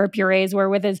any more purees. Where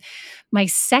with his my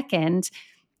second,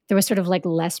 there was sort of like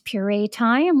less puree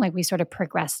time. Like we sort of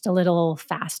progressed a little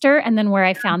faster. And then where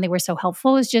I found they were so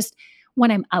helpful is just when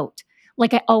I'm out.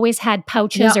 Like I always had Yeah.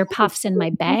 pouches or puffs in my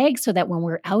bag so that when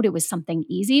we're out, it was something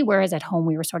easy. Whereas at home,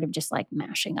 we were sort of just like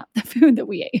mashing up the food that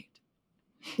we ate.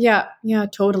 Yeah, yeah,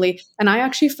 totally. And I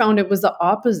actually found it was the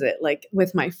opposite. Like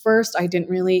with my first, I didn't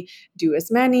really do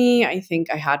as many. I think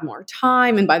I had more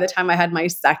time. And by the time I had my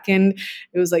second,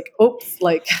 it was like, oops,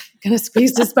 like gonna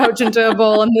squeeze this pouch into a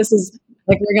bowl and this is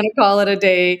like we're gonna call it a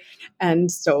day.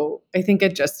 And so I think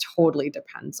it just totally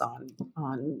depends on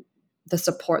the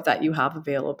support that you have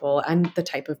available and the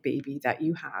type of baby that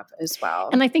you have as well.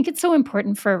 And I think it's so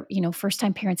important for, first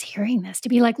time parents hearing this to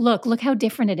be like, look how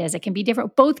different it is. It can be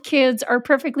different. Both kids are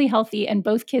perfectly healthy and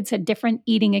both kids had different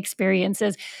eating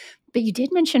experiences. But you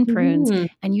did mention prunes Mhm.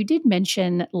 and you did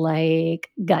mention like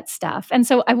gut stuff. And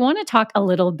so I want to talk a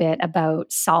little bit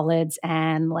about solids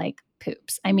and like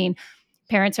poops. I mean,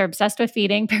 parents are obsessed with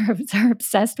feeding, parents are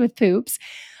obsessed with poops.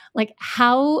 Like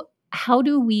how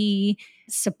do we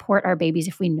support our babies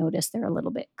if we notice they're a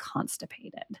little bit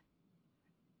constipated?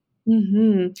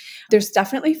 There's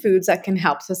definitely foods that can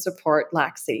help to support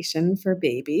laxation for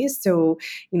babies. So,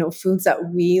 foods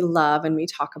that we love and we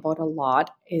talk about a lot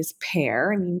is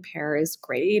pear. I mean, pear is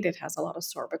great. It has a lot of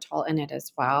sorbitol in it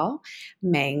as well.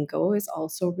 Mango is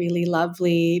also really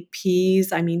lovely.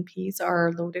 Peas, I mean, peas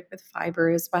are loaded with fiber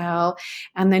as well.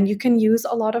 And then you can use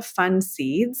a lot of fun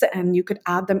seeds and you could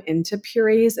add them into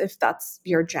purees if that's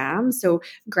your jam. So,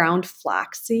 ground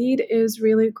flaxseed is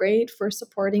really great for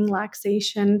supporting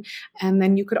laxation, and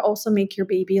then you could also make your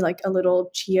baby like a little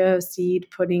chia seed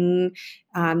pudding.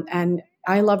 And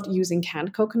I loved using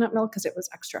canned coconut milk because it was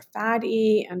extra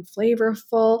fatty and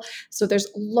flavorful. So there's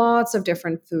lots of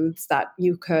different foods that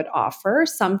you could offer.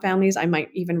 Some families, I might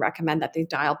even recommend that they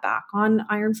dial back on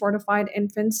iron fortified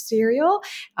infant cereal,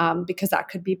 because that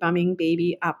could be bumming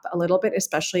baby up a little bit,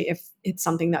 especially if it's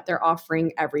something that they're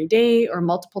offering every day or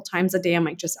multiple times a day. I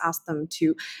might just ask them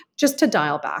to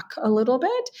dial back a little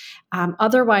bit.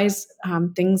 Otherwise,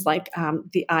 things like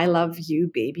the I Love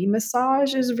You baby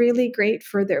massage is really great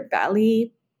for their belly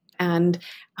and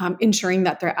ensuring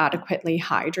that they're adequately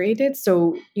hydrated.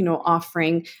 So,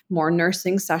 offering more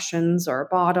nursing sessions or a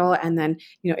bottle. And then,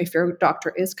 if your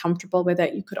doctor is comfortable with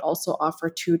it, you could also offer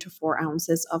 2 to 4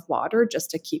 ounces of water just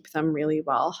to keep them really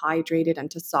well hydrated and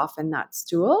to soften that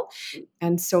stool.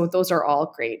 And so those are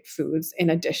all great foods in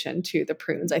addition to the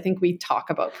prunes. I think we talk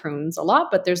about prunes a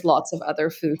lot, but there's lots of other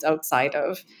foods outside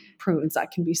of prunes that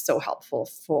can be so helpful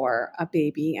for a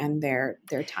baby and their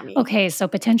tummy. Okay, so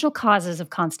potential causes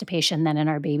of constipation then in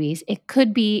our babies. It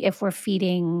could be if we're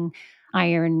feeding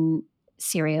iron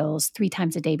cereals 3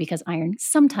 times a day because iron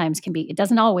sometimes can be, it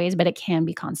doesn't always, but it can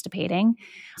be constipating.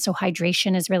 So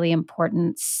hydration is really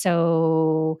important.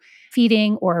 So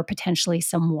feeding or potentially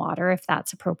some water if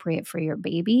that's appropriate for your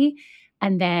baby.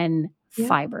 And then Yeah.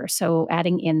 fiber. So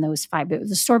adding in those fiber,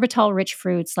 the sorbitol rich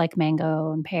fruits like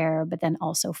mango and pear, but then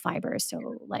also fiber. So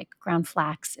like ground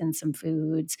flax in some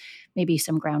foods, maybe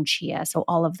some ground chia. So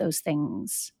all of those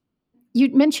things. You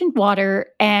mentioned water,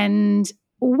 and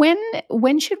when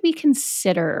when should we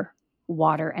consider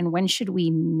water and when should we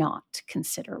not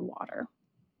consider water?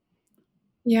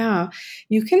 Yeah,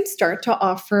 you can start to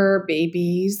offer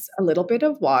babies a little bit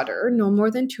of water, no more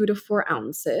than 2 to 4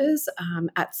 ounces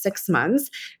at 6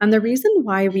 months. And the reason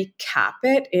why we cap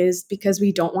it is because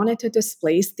we don't want it to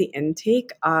displace the intake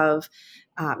of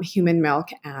human milk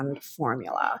and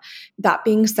formula. That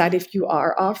being said, if you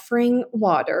are offering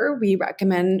water, we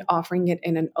recommend offering it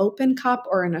in an open cup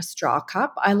or in a straw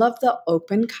cup. I love the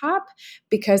open cup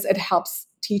because it helps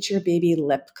teach your baby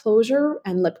lip closure.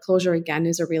 And lip closure, again,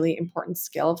 is a really important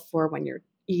skill for when you're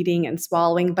eating and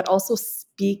swallowing, but also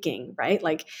speaking, right?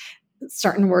 Like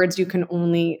certain words you can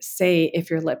only say if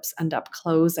your lips end up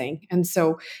closing. And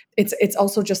so it's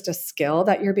also just a skill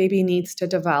that your baby needs to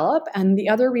develop. And the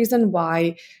other reason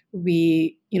why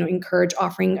we, encourage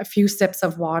offering a few sips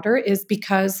of water is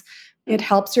because it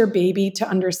helps your baby to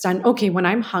understand, okay, when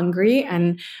I'm hungry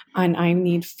and I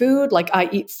need food, like I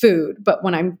eat food, but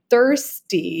when I'm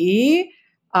thirsty,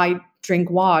 I drink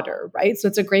water, right? So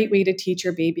it's a great way to teach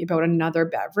your baby about another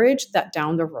beverage that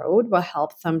down the road will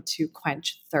help them to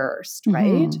quench thirst,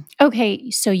 right?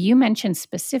 Okay, so you mentioned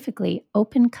specifically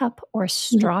open cup or Mhm.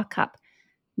 straw cup,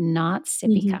 not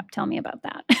sippy Mhm. cup. Tell me about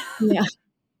that. Yeah.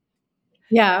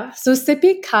 Yeah. So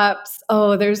sippy cups,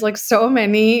 oh, there's like so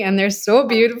many and they're so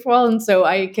beautiful. And so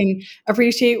I can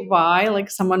appreciate why like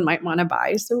someone might want to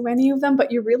buy so many of them,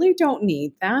 but you really don't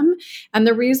need them. And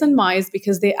the reason why is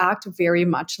because they act very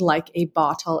much like a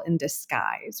bottle in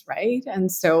disguise, right?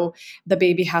 And so the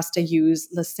baby has to use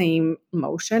the same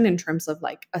motion in terms of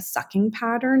like a sucking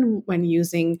pattern when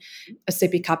using a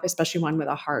sippy cup, especially one with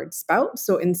a hard spout.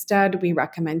 So instead, we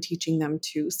recommend teaching them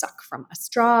to suck from a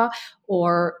straw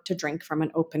or to drink from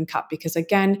an open cup because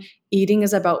again, eating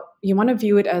is about, you want to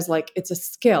view it as like it's a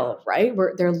skill, right,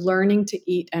 where they're learning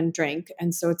to eat and drink,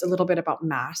 and so it's a little bit about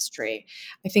mastery.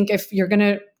 I think if you're going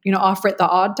to offer it the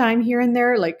odd time here and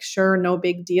there, like sure, no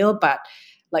big deal, but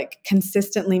like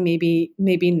consistently,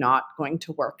 maybe not going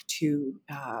to work to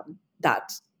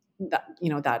that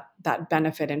that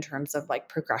benefit in terms of like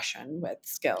progression with Okay,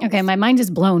 skills. my mind is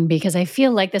blown because I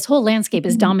feel like this whole landscape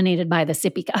is Mhm. dominated by the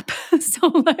sippy cup. So,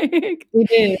 like,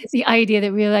 It is. the idea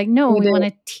that we're like, no, It we want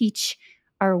is. to teach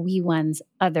our wee ones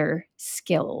other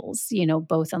skills,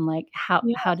 both on like Yeah.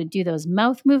 how to do those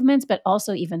mouth movements, but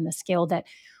also even the skill that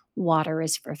water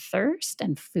is for thirst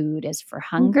and food is for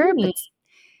hunger. Mhm. But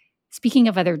speaking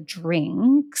of other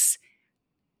drinks,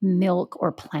 milk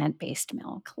or plant-based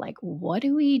milk, like what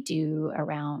do we do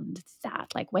around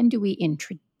that? Like when do we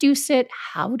introduce it?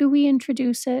 How do we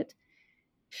introduce it?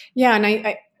 Yeah,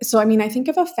 and so I mean, I think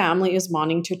if a family is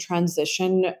wanting to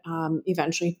transition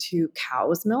eventually to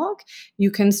cow's milk, you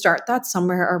can start that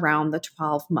somewhere around the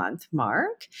 12-month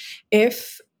mark.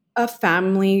 If a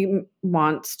family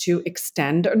wants to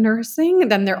extend nursing,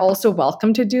 then they're also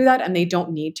welcome to do that, and they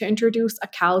don't need to introduce a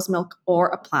cow's milk or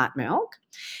a plant milk.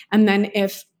 And then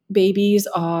if babies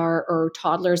are or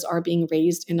toddlers are being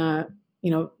raised in a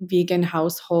vegan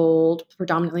household,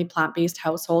 predominantly plant-based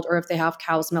household, or if they have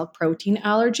cow's milk protein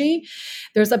allergy,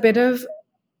 there's a bit of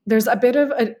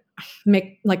a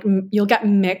you'll get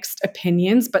mixed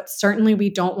opinions, but certainly we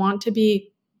don't want to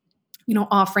be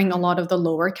offering a lot of the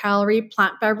lower calorie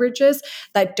plant beverages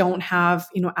that don't have,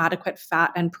 adequate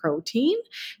fat and protein.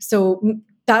 So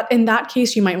that in that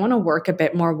case, you might want to work a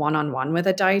bit more one-on-one with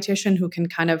a dietitian who can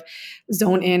kind of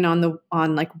zone in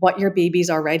on like what your baby's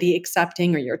already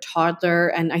accepting or your toddler.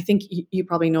 And I think you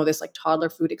probably know this, like toddler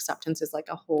food acceptance is like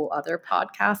a whole other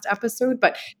podcast episode,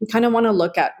 but you kind of want to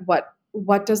look at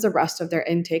what does the rest of their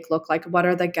intake look like? What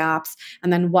are the gaps?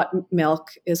 And then what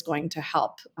milk is going to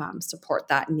help support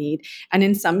that need? And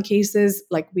in some cases,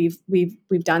 like we've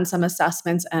done some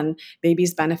assessments, and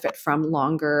babies benefit from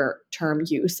longer term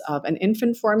use of an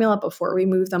infant formula before we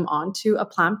move them onto a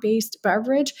plant-based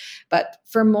beverage. But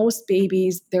for most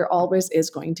babies, there always is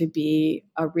going to be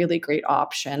a really great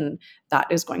option that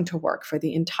is going to work for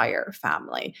the entire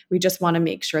family. We just want to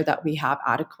make sure that we have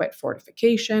adequate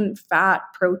fortification, fat,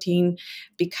 protein,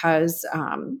 because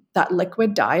that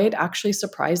liquid diet actually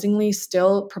surprisingly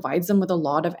still provides them with a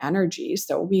lot of energy.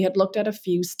 So we had looked at a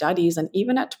few studies, and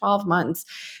even at 12 months,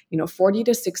 40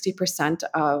 to 60%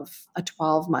 of a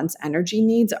 12 months energy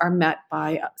needs are met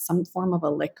by some form of a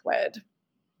liquid.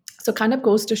 So kind of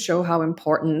goes to show how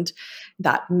important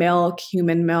that milk,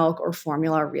 human milk, or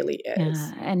formula really Yeah,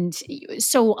 is. and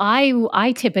so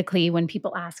I typically, when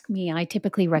people ask me, I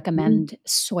typically Mhm. recommend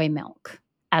soy milk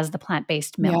as the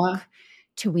plant-based Yeah, milk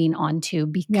to wean onto yeah,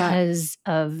 because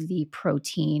of the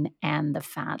protein and the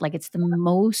fat. Like it's the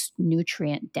most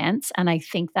nutrient dense, and I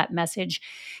think that message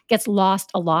gets lost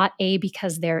a lot. A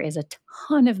because there is a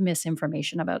ton of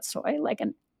misinformation about soy, like a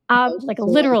so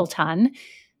literal ton.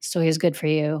 Soy is good for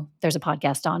you. There's a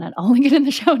podcast on it. I'll link it in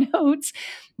the show notes.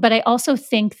 But I also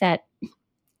think that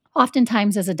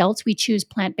oftentimes as adults we choose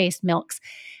plant-based milks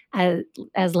as,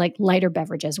 as like lighter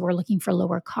beverages. We're looking for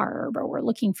lower carb or we're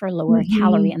looking for lower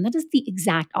calorie, mhm, and that is the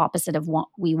exact opposite of what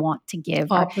we want to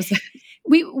give our. opposite.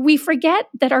 We forget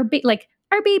that our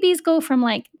babies go from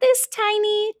like this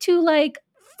tiny to like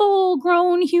full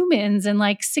grown humans in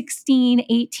like 16,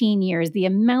 18 years. The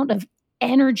amount of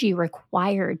energy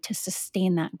required to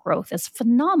sustain that growth is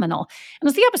phenomenal, and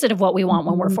it's the opposite of what we want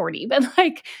when we're Mhm. 40, but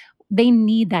like they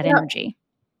need that Yeah. energy.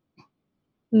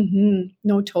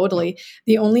 No, totally.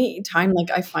 The only time,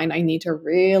 like, I find I need to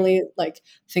really, like,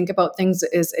 think about things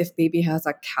is if baby has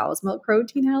a cow's milk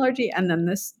protein allergy, and then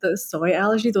the soy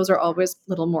allergy. Those are always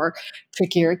little more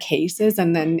trickier cases,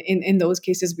 and then in those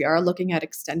cases, we are looking at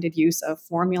extended use of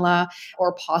formula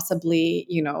or possibly,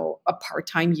 a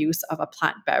part-time use of a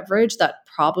plant beverage that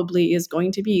probably is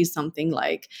going to be something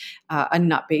like, a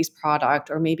nut-based product,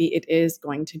 or maybe it is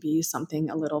going to be something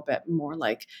a little bit more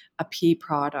like a pea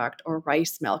product or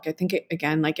rice milk. I think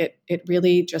again, like it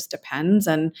really just depends,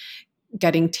 and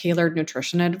getting tailored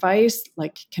nutrition advice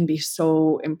like can be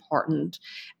so important,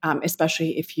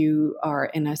 especially if you are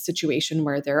in a situation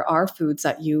where there are foods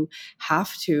that you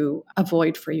have to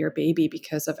avoid for your baby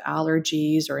because of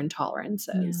allergies or Yeah.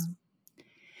 intolerances.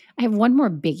 I have one more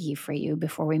biggie for you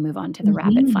before we move on to the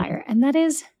rapid Mhm. fire, and that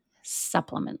is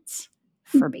supplements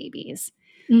for babies.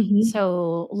 Mhm.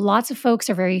 So, lots of folks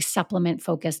are very supplement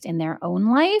focused in their own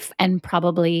life and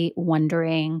probably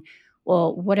wondering,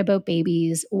 well, what about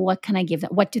babies? What can I give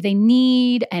them? What do they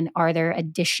need? And are there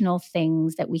additional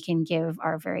things that we can give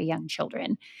our very young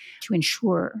children to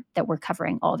ensure that we're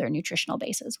covering all their nutritional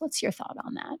bases? What's your thought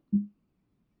on that?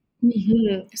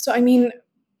 So I mean,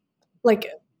 like,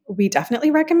 we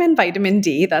definitely recommend vitamin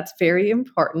D. That's very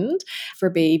important for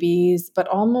babies, but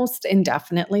almost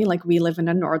indefinitely. Like, we live in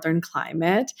a northern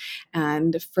climate.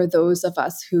 And for those of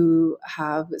us who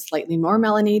have slightly more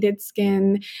melanated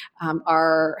skin,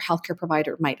 our healthcare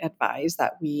provider might advise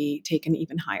that we take an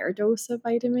even higher dose of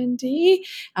vitamin D.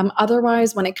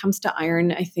 Otherwise, when it comes to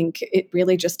iron, I think it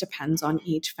really just depends on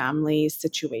each family's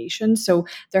situation. So,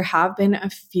 there have been a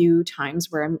few times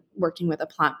where I'm working with a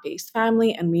plant based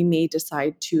family, and we may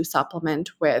decide to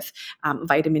supplement with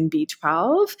vitamin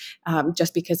B12,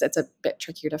 just because it's a bit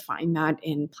trickier to find that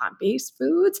in plant based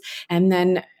foods. And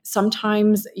then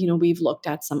sometimes, we've looked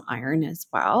at some iron as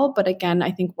well. But again, I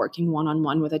think working one on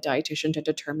one with a dietitian to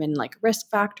determine like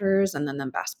risk factors and then the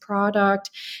best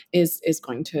product is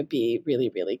going to be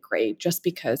really, really great, just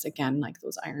because, again, like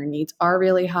those iron needs are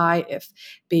really high. If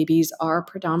babies are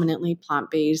predominantly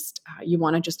plant based, you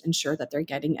want to just ensure that they're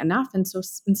getting enough. And so,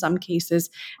 in some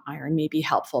cases, iron may be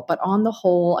helpful. But on the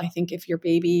whole, I think if your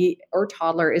baby or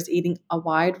toddler is eating a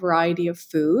wide variety of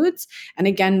foods, and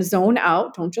again, zone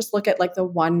out, don't just look at like the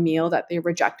one meal that they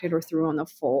rejected or threw on the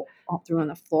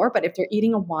floor. But if they're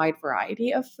eating a wide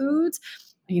variety of foods,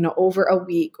 over a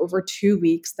week, over 2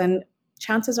 weeks, then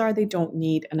chances are they don't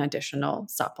need an additional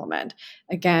supplement.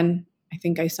 Again, I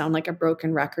think I sound like a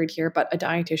broken record here, but a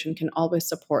dietitian can always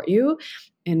support you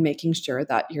in making sure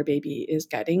that your baby is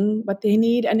getting what they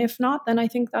need. And if not, then I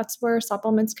think that's where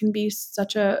supplements can be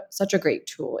such a great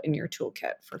tool in your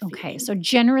toolkit for Okay, feeding. so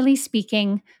generally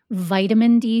speaking,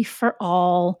 vitamin D for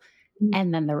all, Mm,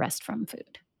 and then the rest from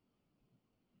food.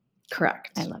 I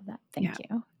correct. love that. Yeah. Thank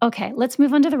you. Okay, let's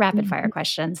move on to the rapid fire Mhm.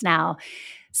 questions now.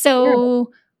 Sure.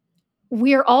 So,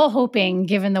 we're all hoping,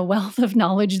 given the wealth of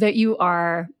knowledge that you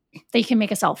are, that you can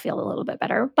make us all feel a little bit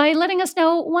better by letting us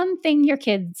know one thing your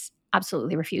kids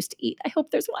absolutely refuse to eat. I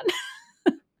hope there's one.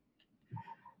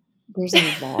 There's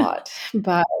a lot,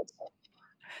 but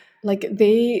like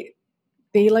they're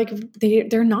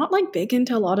not like big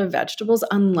into a lot of vegetables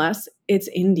unless it's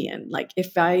Indian. Like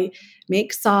if I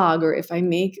make saag or if I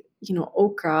make,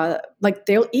 okra, like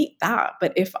they'll eat that.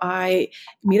 But if I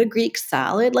made a Greek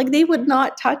salad, like they would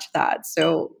not touch that.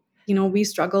 So, we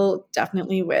struggle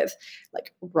definitely with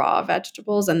like raw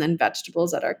vegetables and then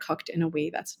vegetables that are cooked in a way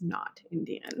that's not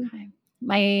Indian. Okay.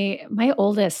 My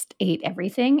oldest ate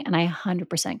everything, and I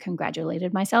 100%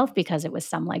 congratulated myself because it was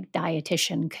some like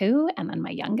dietitian coup. And then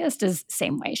my youngest is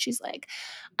same way. She's like,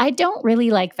 I don't really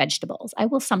like vegetables. I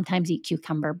will sometimes eat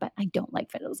cucumber, but I don't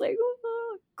like vegetables. Like,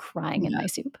 crying in Yeah. my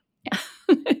soup. Yeah.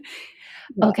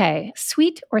 Yeah. Okay,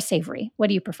 sweet or savory? What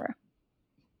do you prefer?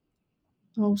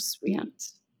 Oh, Yeah.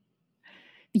 sweet.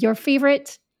 Your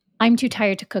favorite I'm too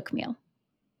tired to cook meal?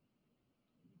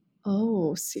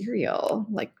 Oh, cereal,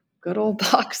 like good old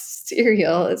box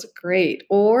cereal is great.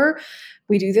 Or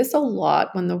we do this a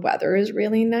lot when the weather is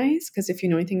really nice, because if you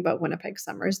know anything about Winnipeg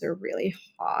summers, they're really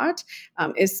hot,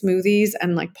 is smoothies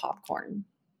and like popcorn.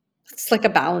 It's like a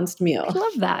balanced I meal.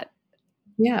 love that.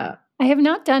 Yeah. I have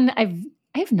not done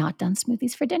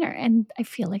smoothies for dinner, and I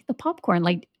feel like the popcorn,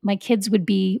 like, my kids would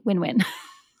be win-win.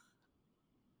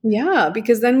 Yeah,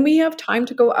 because then we have time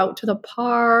to go out to the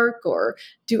park or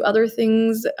do other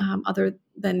things, other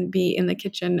than be in the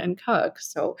kitchen and cook.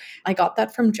 So I got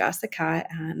that from Jessica,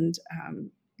 and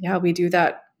yeah, we do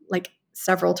that like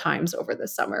several times over the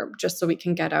summer just so we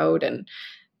can get out and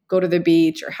go to the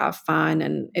beach or have fun,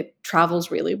 and it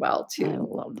travels really well I too.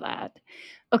 love that.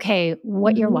 Okay,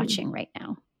 what you're Mhm. watching right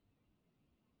now?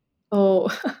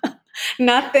 Oh,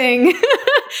 Nothing.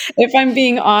 If I'm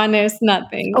being honest,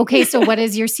 nothing. Okay, so what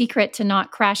is your secret to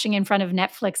not crashing in front of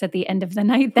Netflix at the end of the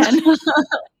night then?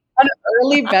 An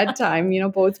early bedtime,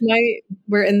 both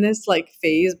we're in this like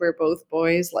phase where both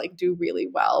boys like do really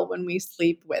well when we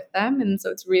sleep with them. And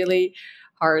so it's really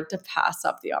hard to pass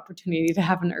up the opportunity to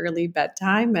have an early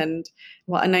bedtime. And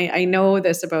well, and I know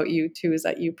this about you too, is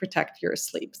that you protect your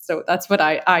sleep. So that's what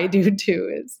I do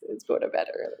too, is go to bed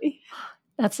early.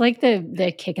 That's like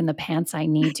the kick in the pants I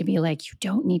need to be like, you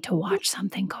don't need to watch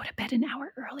something, go to bed an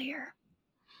hour earlier.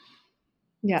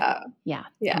 Yeah. Yeah.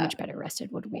 Yeah. How much better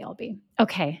rested would we all be?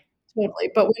 Okay.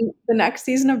 Totally. But when the next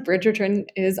season of Bridgerton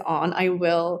is on, I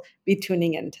will be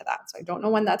tuning into that. So I don't know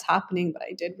when that's happening, but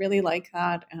I did really like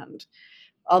that, and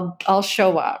I'll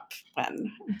show up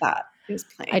when that is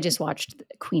I playing. just watched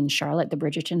Queen Charlotte, the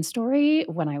Bridgerton story,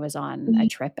 when I was on a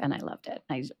trip, and I loved it.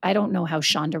 I don't know how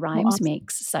Shonda Oh, Rhimes awesome.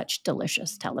 makes such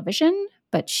delicious television,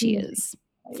 but she Mm, is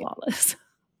flawless.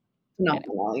 Anyway.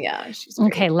 phenomenal. Yeah, she's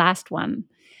Okay, great. last one.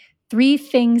 3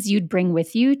 things you'd bring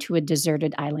with you to a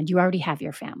deserted island. You already have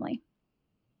your family.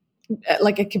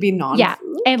 Like it could be Yeah,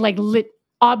 non-food. and like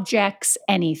objects,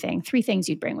 anything. 3 things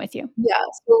you'd bring with you. Yeah.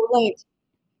 So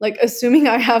like assuming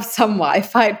I have some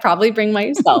Wi-Fi, I'd probably bring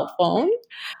my cell phone.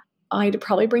 I'd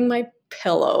probably bring my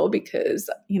pillow because,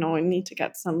 I need to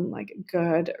get some like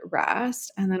good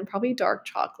rest, and then probably dark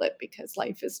chocolate because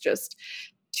life is just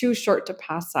too short to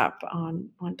pass up on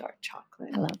dark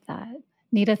chocolate. I love that.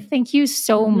 Nita, thank you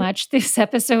so Mhm. much. This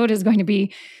episode is going to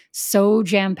be so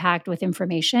jam-packed with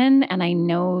information, and I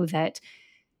know that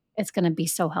it's going to be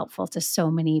so helpful to so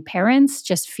many parents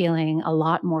just feeling a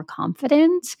lot more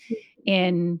confident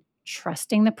in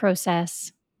trusting the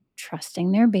process,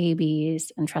 trusting their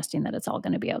babies, and trusting that it's all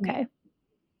going to be okay.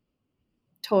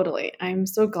 Totally. I'm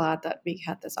so glad that we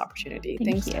had this opportunity.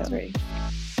 Thank Thanks, you. Desiree.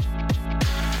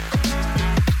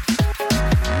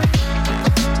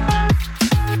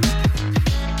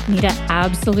 Nita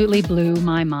absolutely blew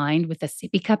my mind with the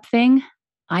sippy cup thing.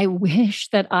 I wish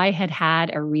that I had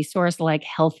had a resource like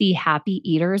Healthy Happy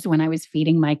Eaters when I was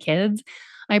feeding my kids.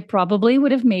 I probably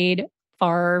would have made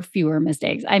far fewer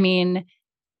mistakes. I mean,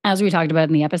 as we talked about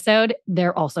in the episode,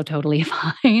 they're also totally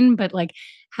fine. But like,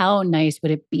 how nice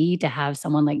would it be to have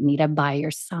someone like Nita by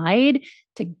your side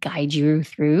to guide you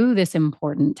through this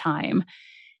important time?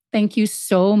 Thank you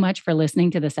so much for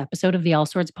listening to this episode of the All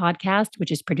Sorts podcast,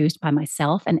 which is produced by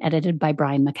myself and edited by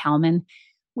Brian McCalman.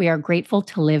 We are grateful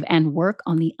to live and work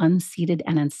on the unceded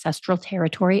and ancestral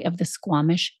territory of the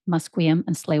Squamish, Musqueam,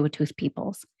 and Tsleil-Waututh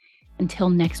peoples. Until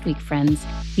next week, friends,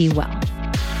 be well.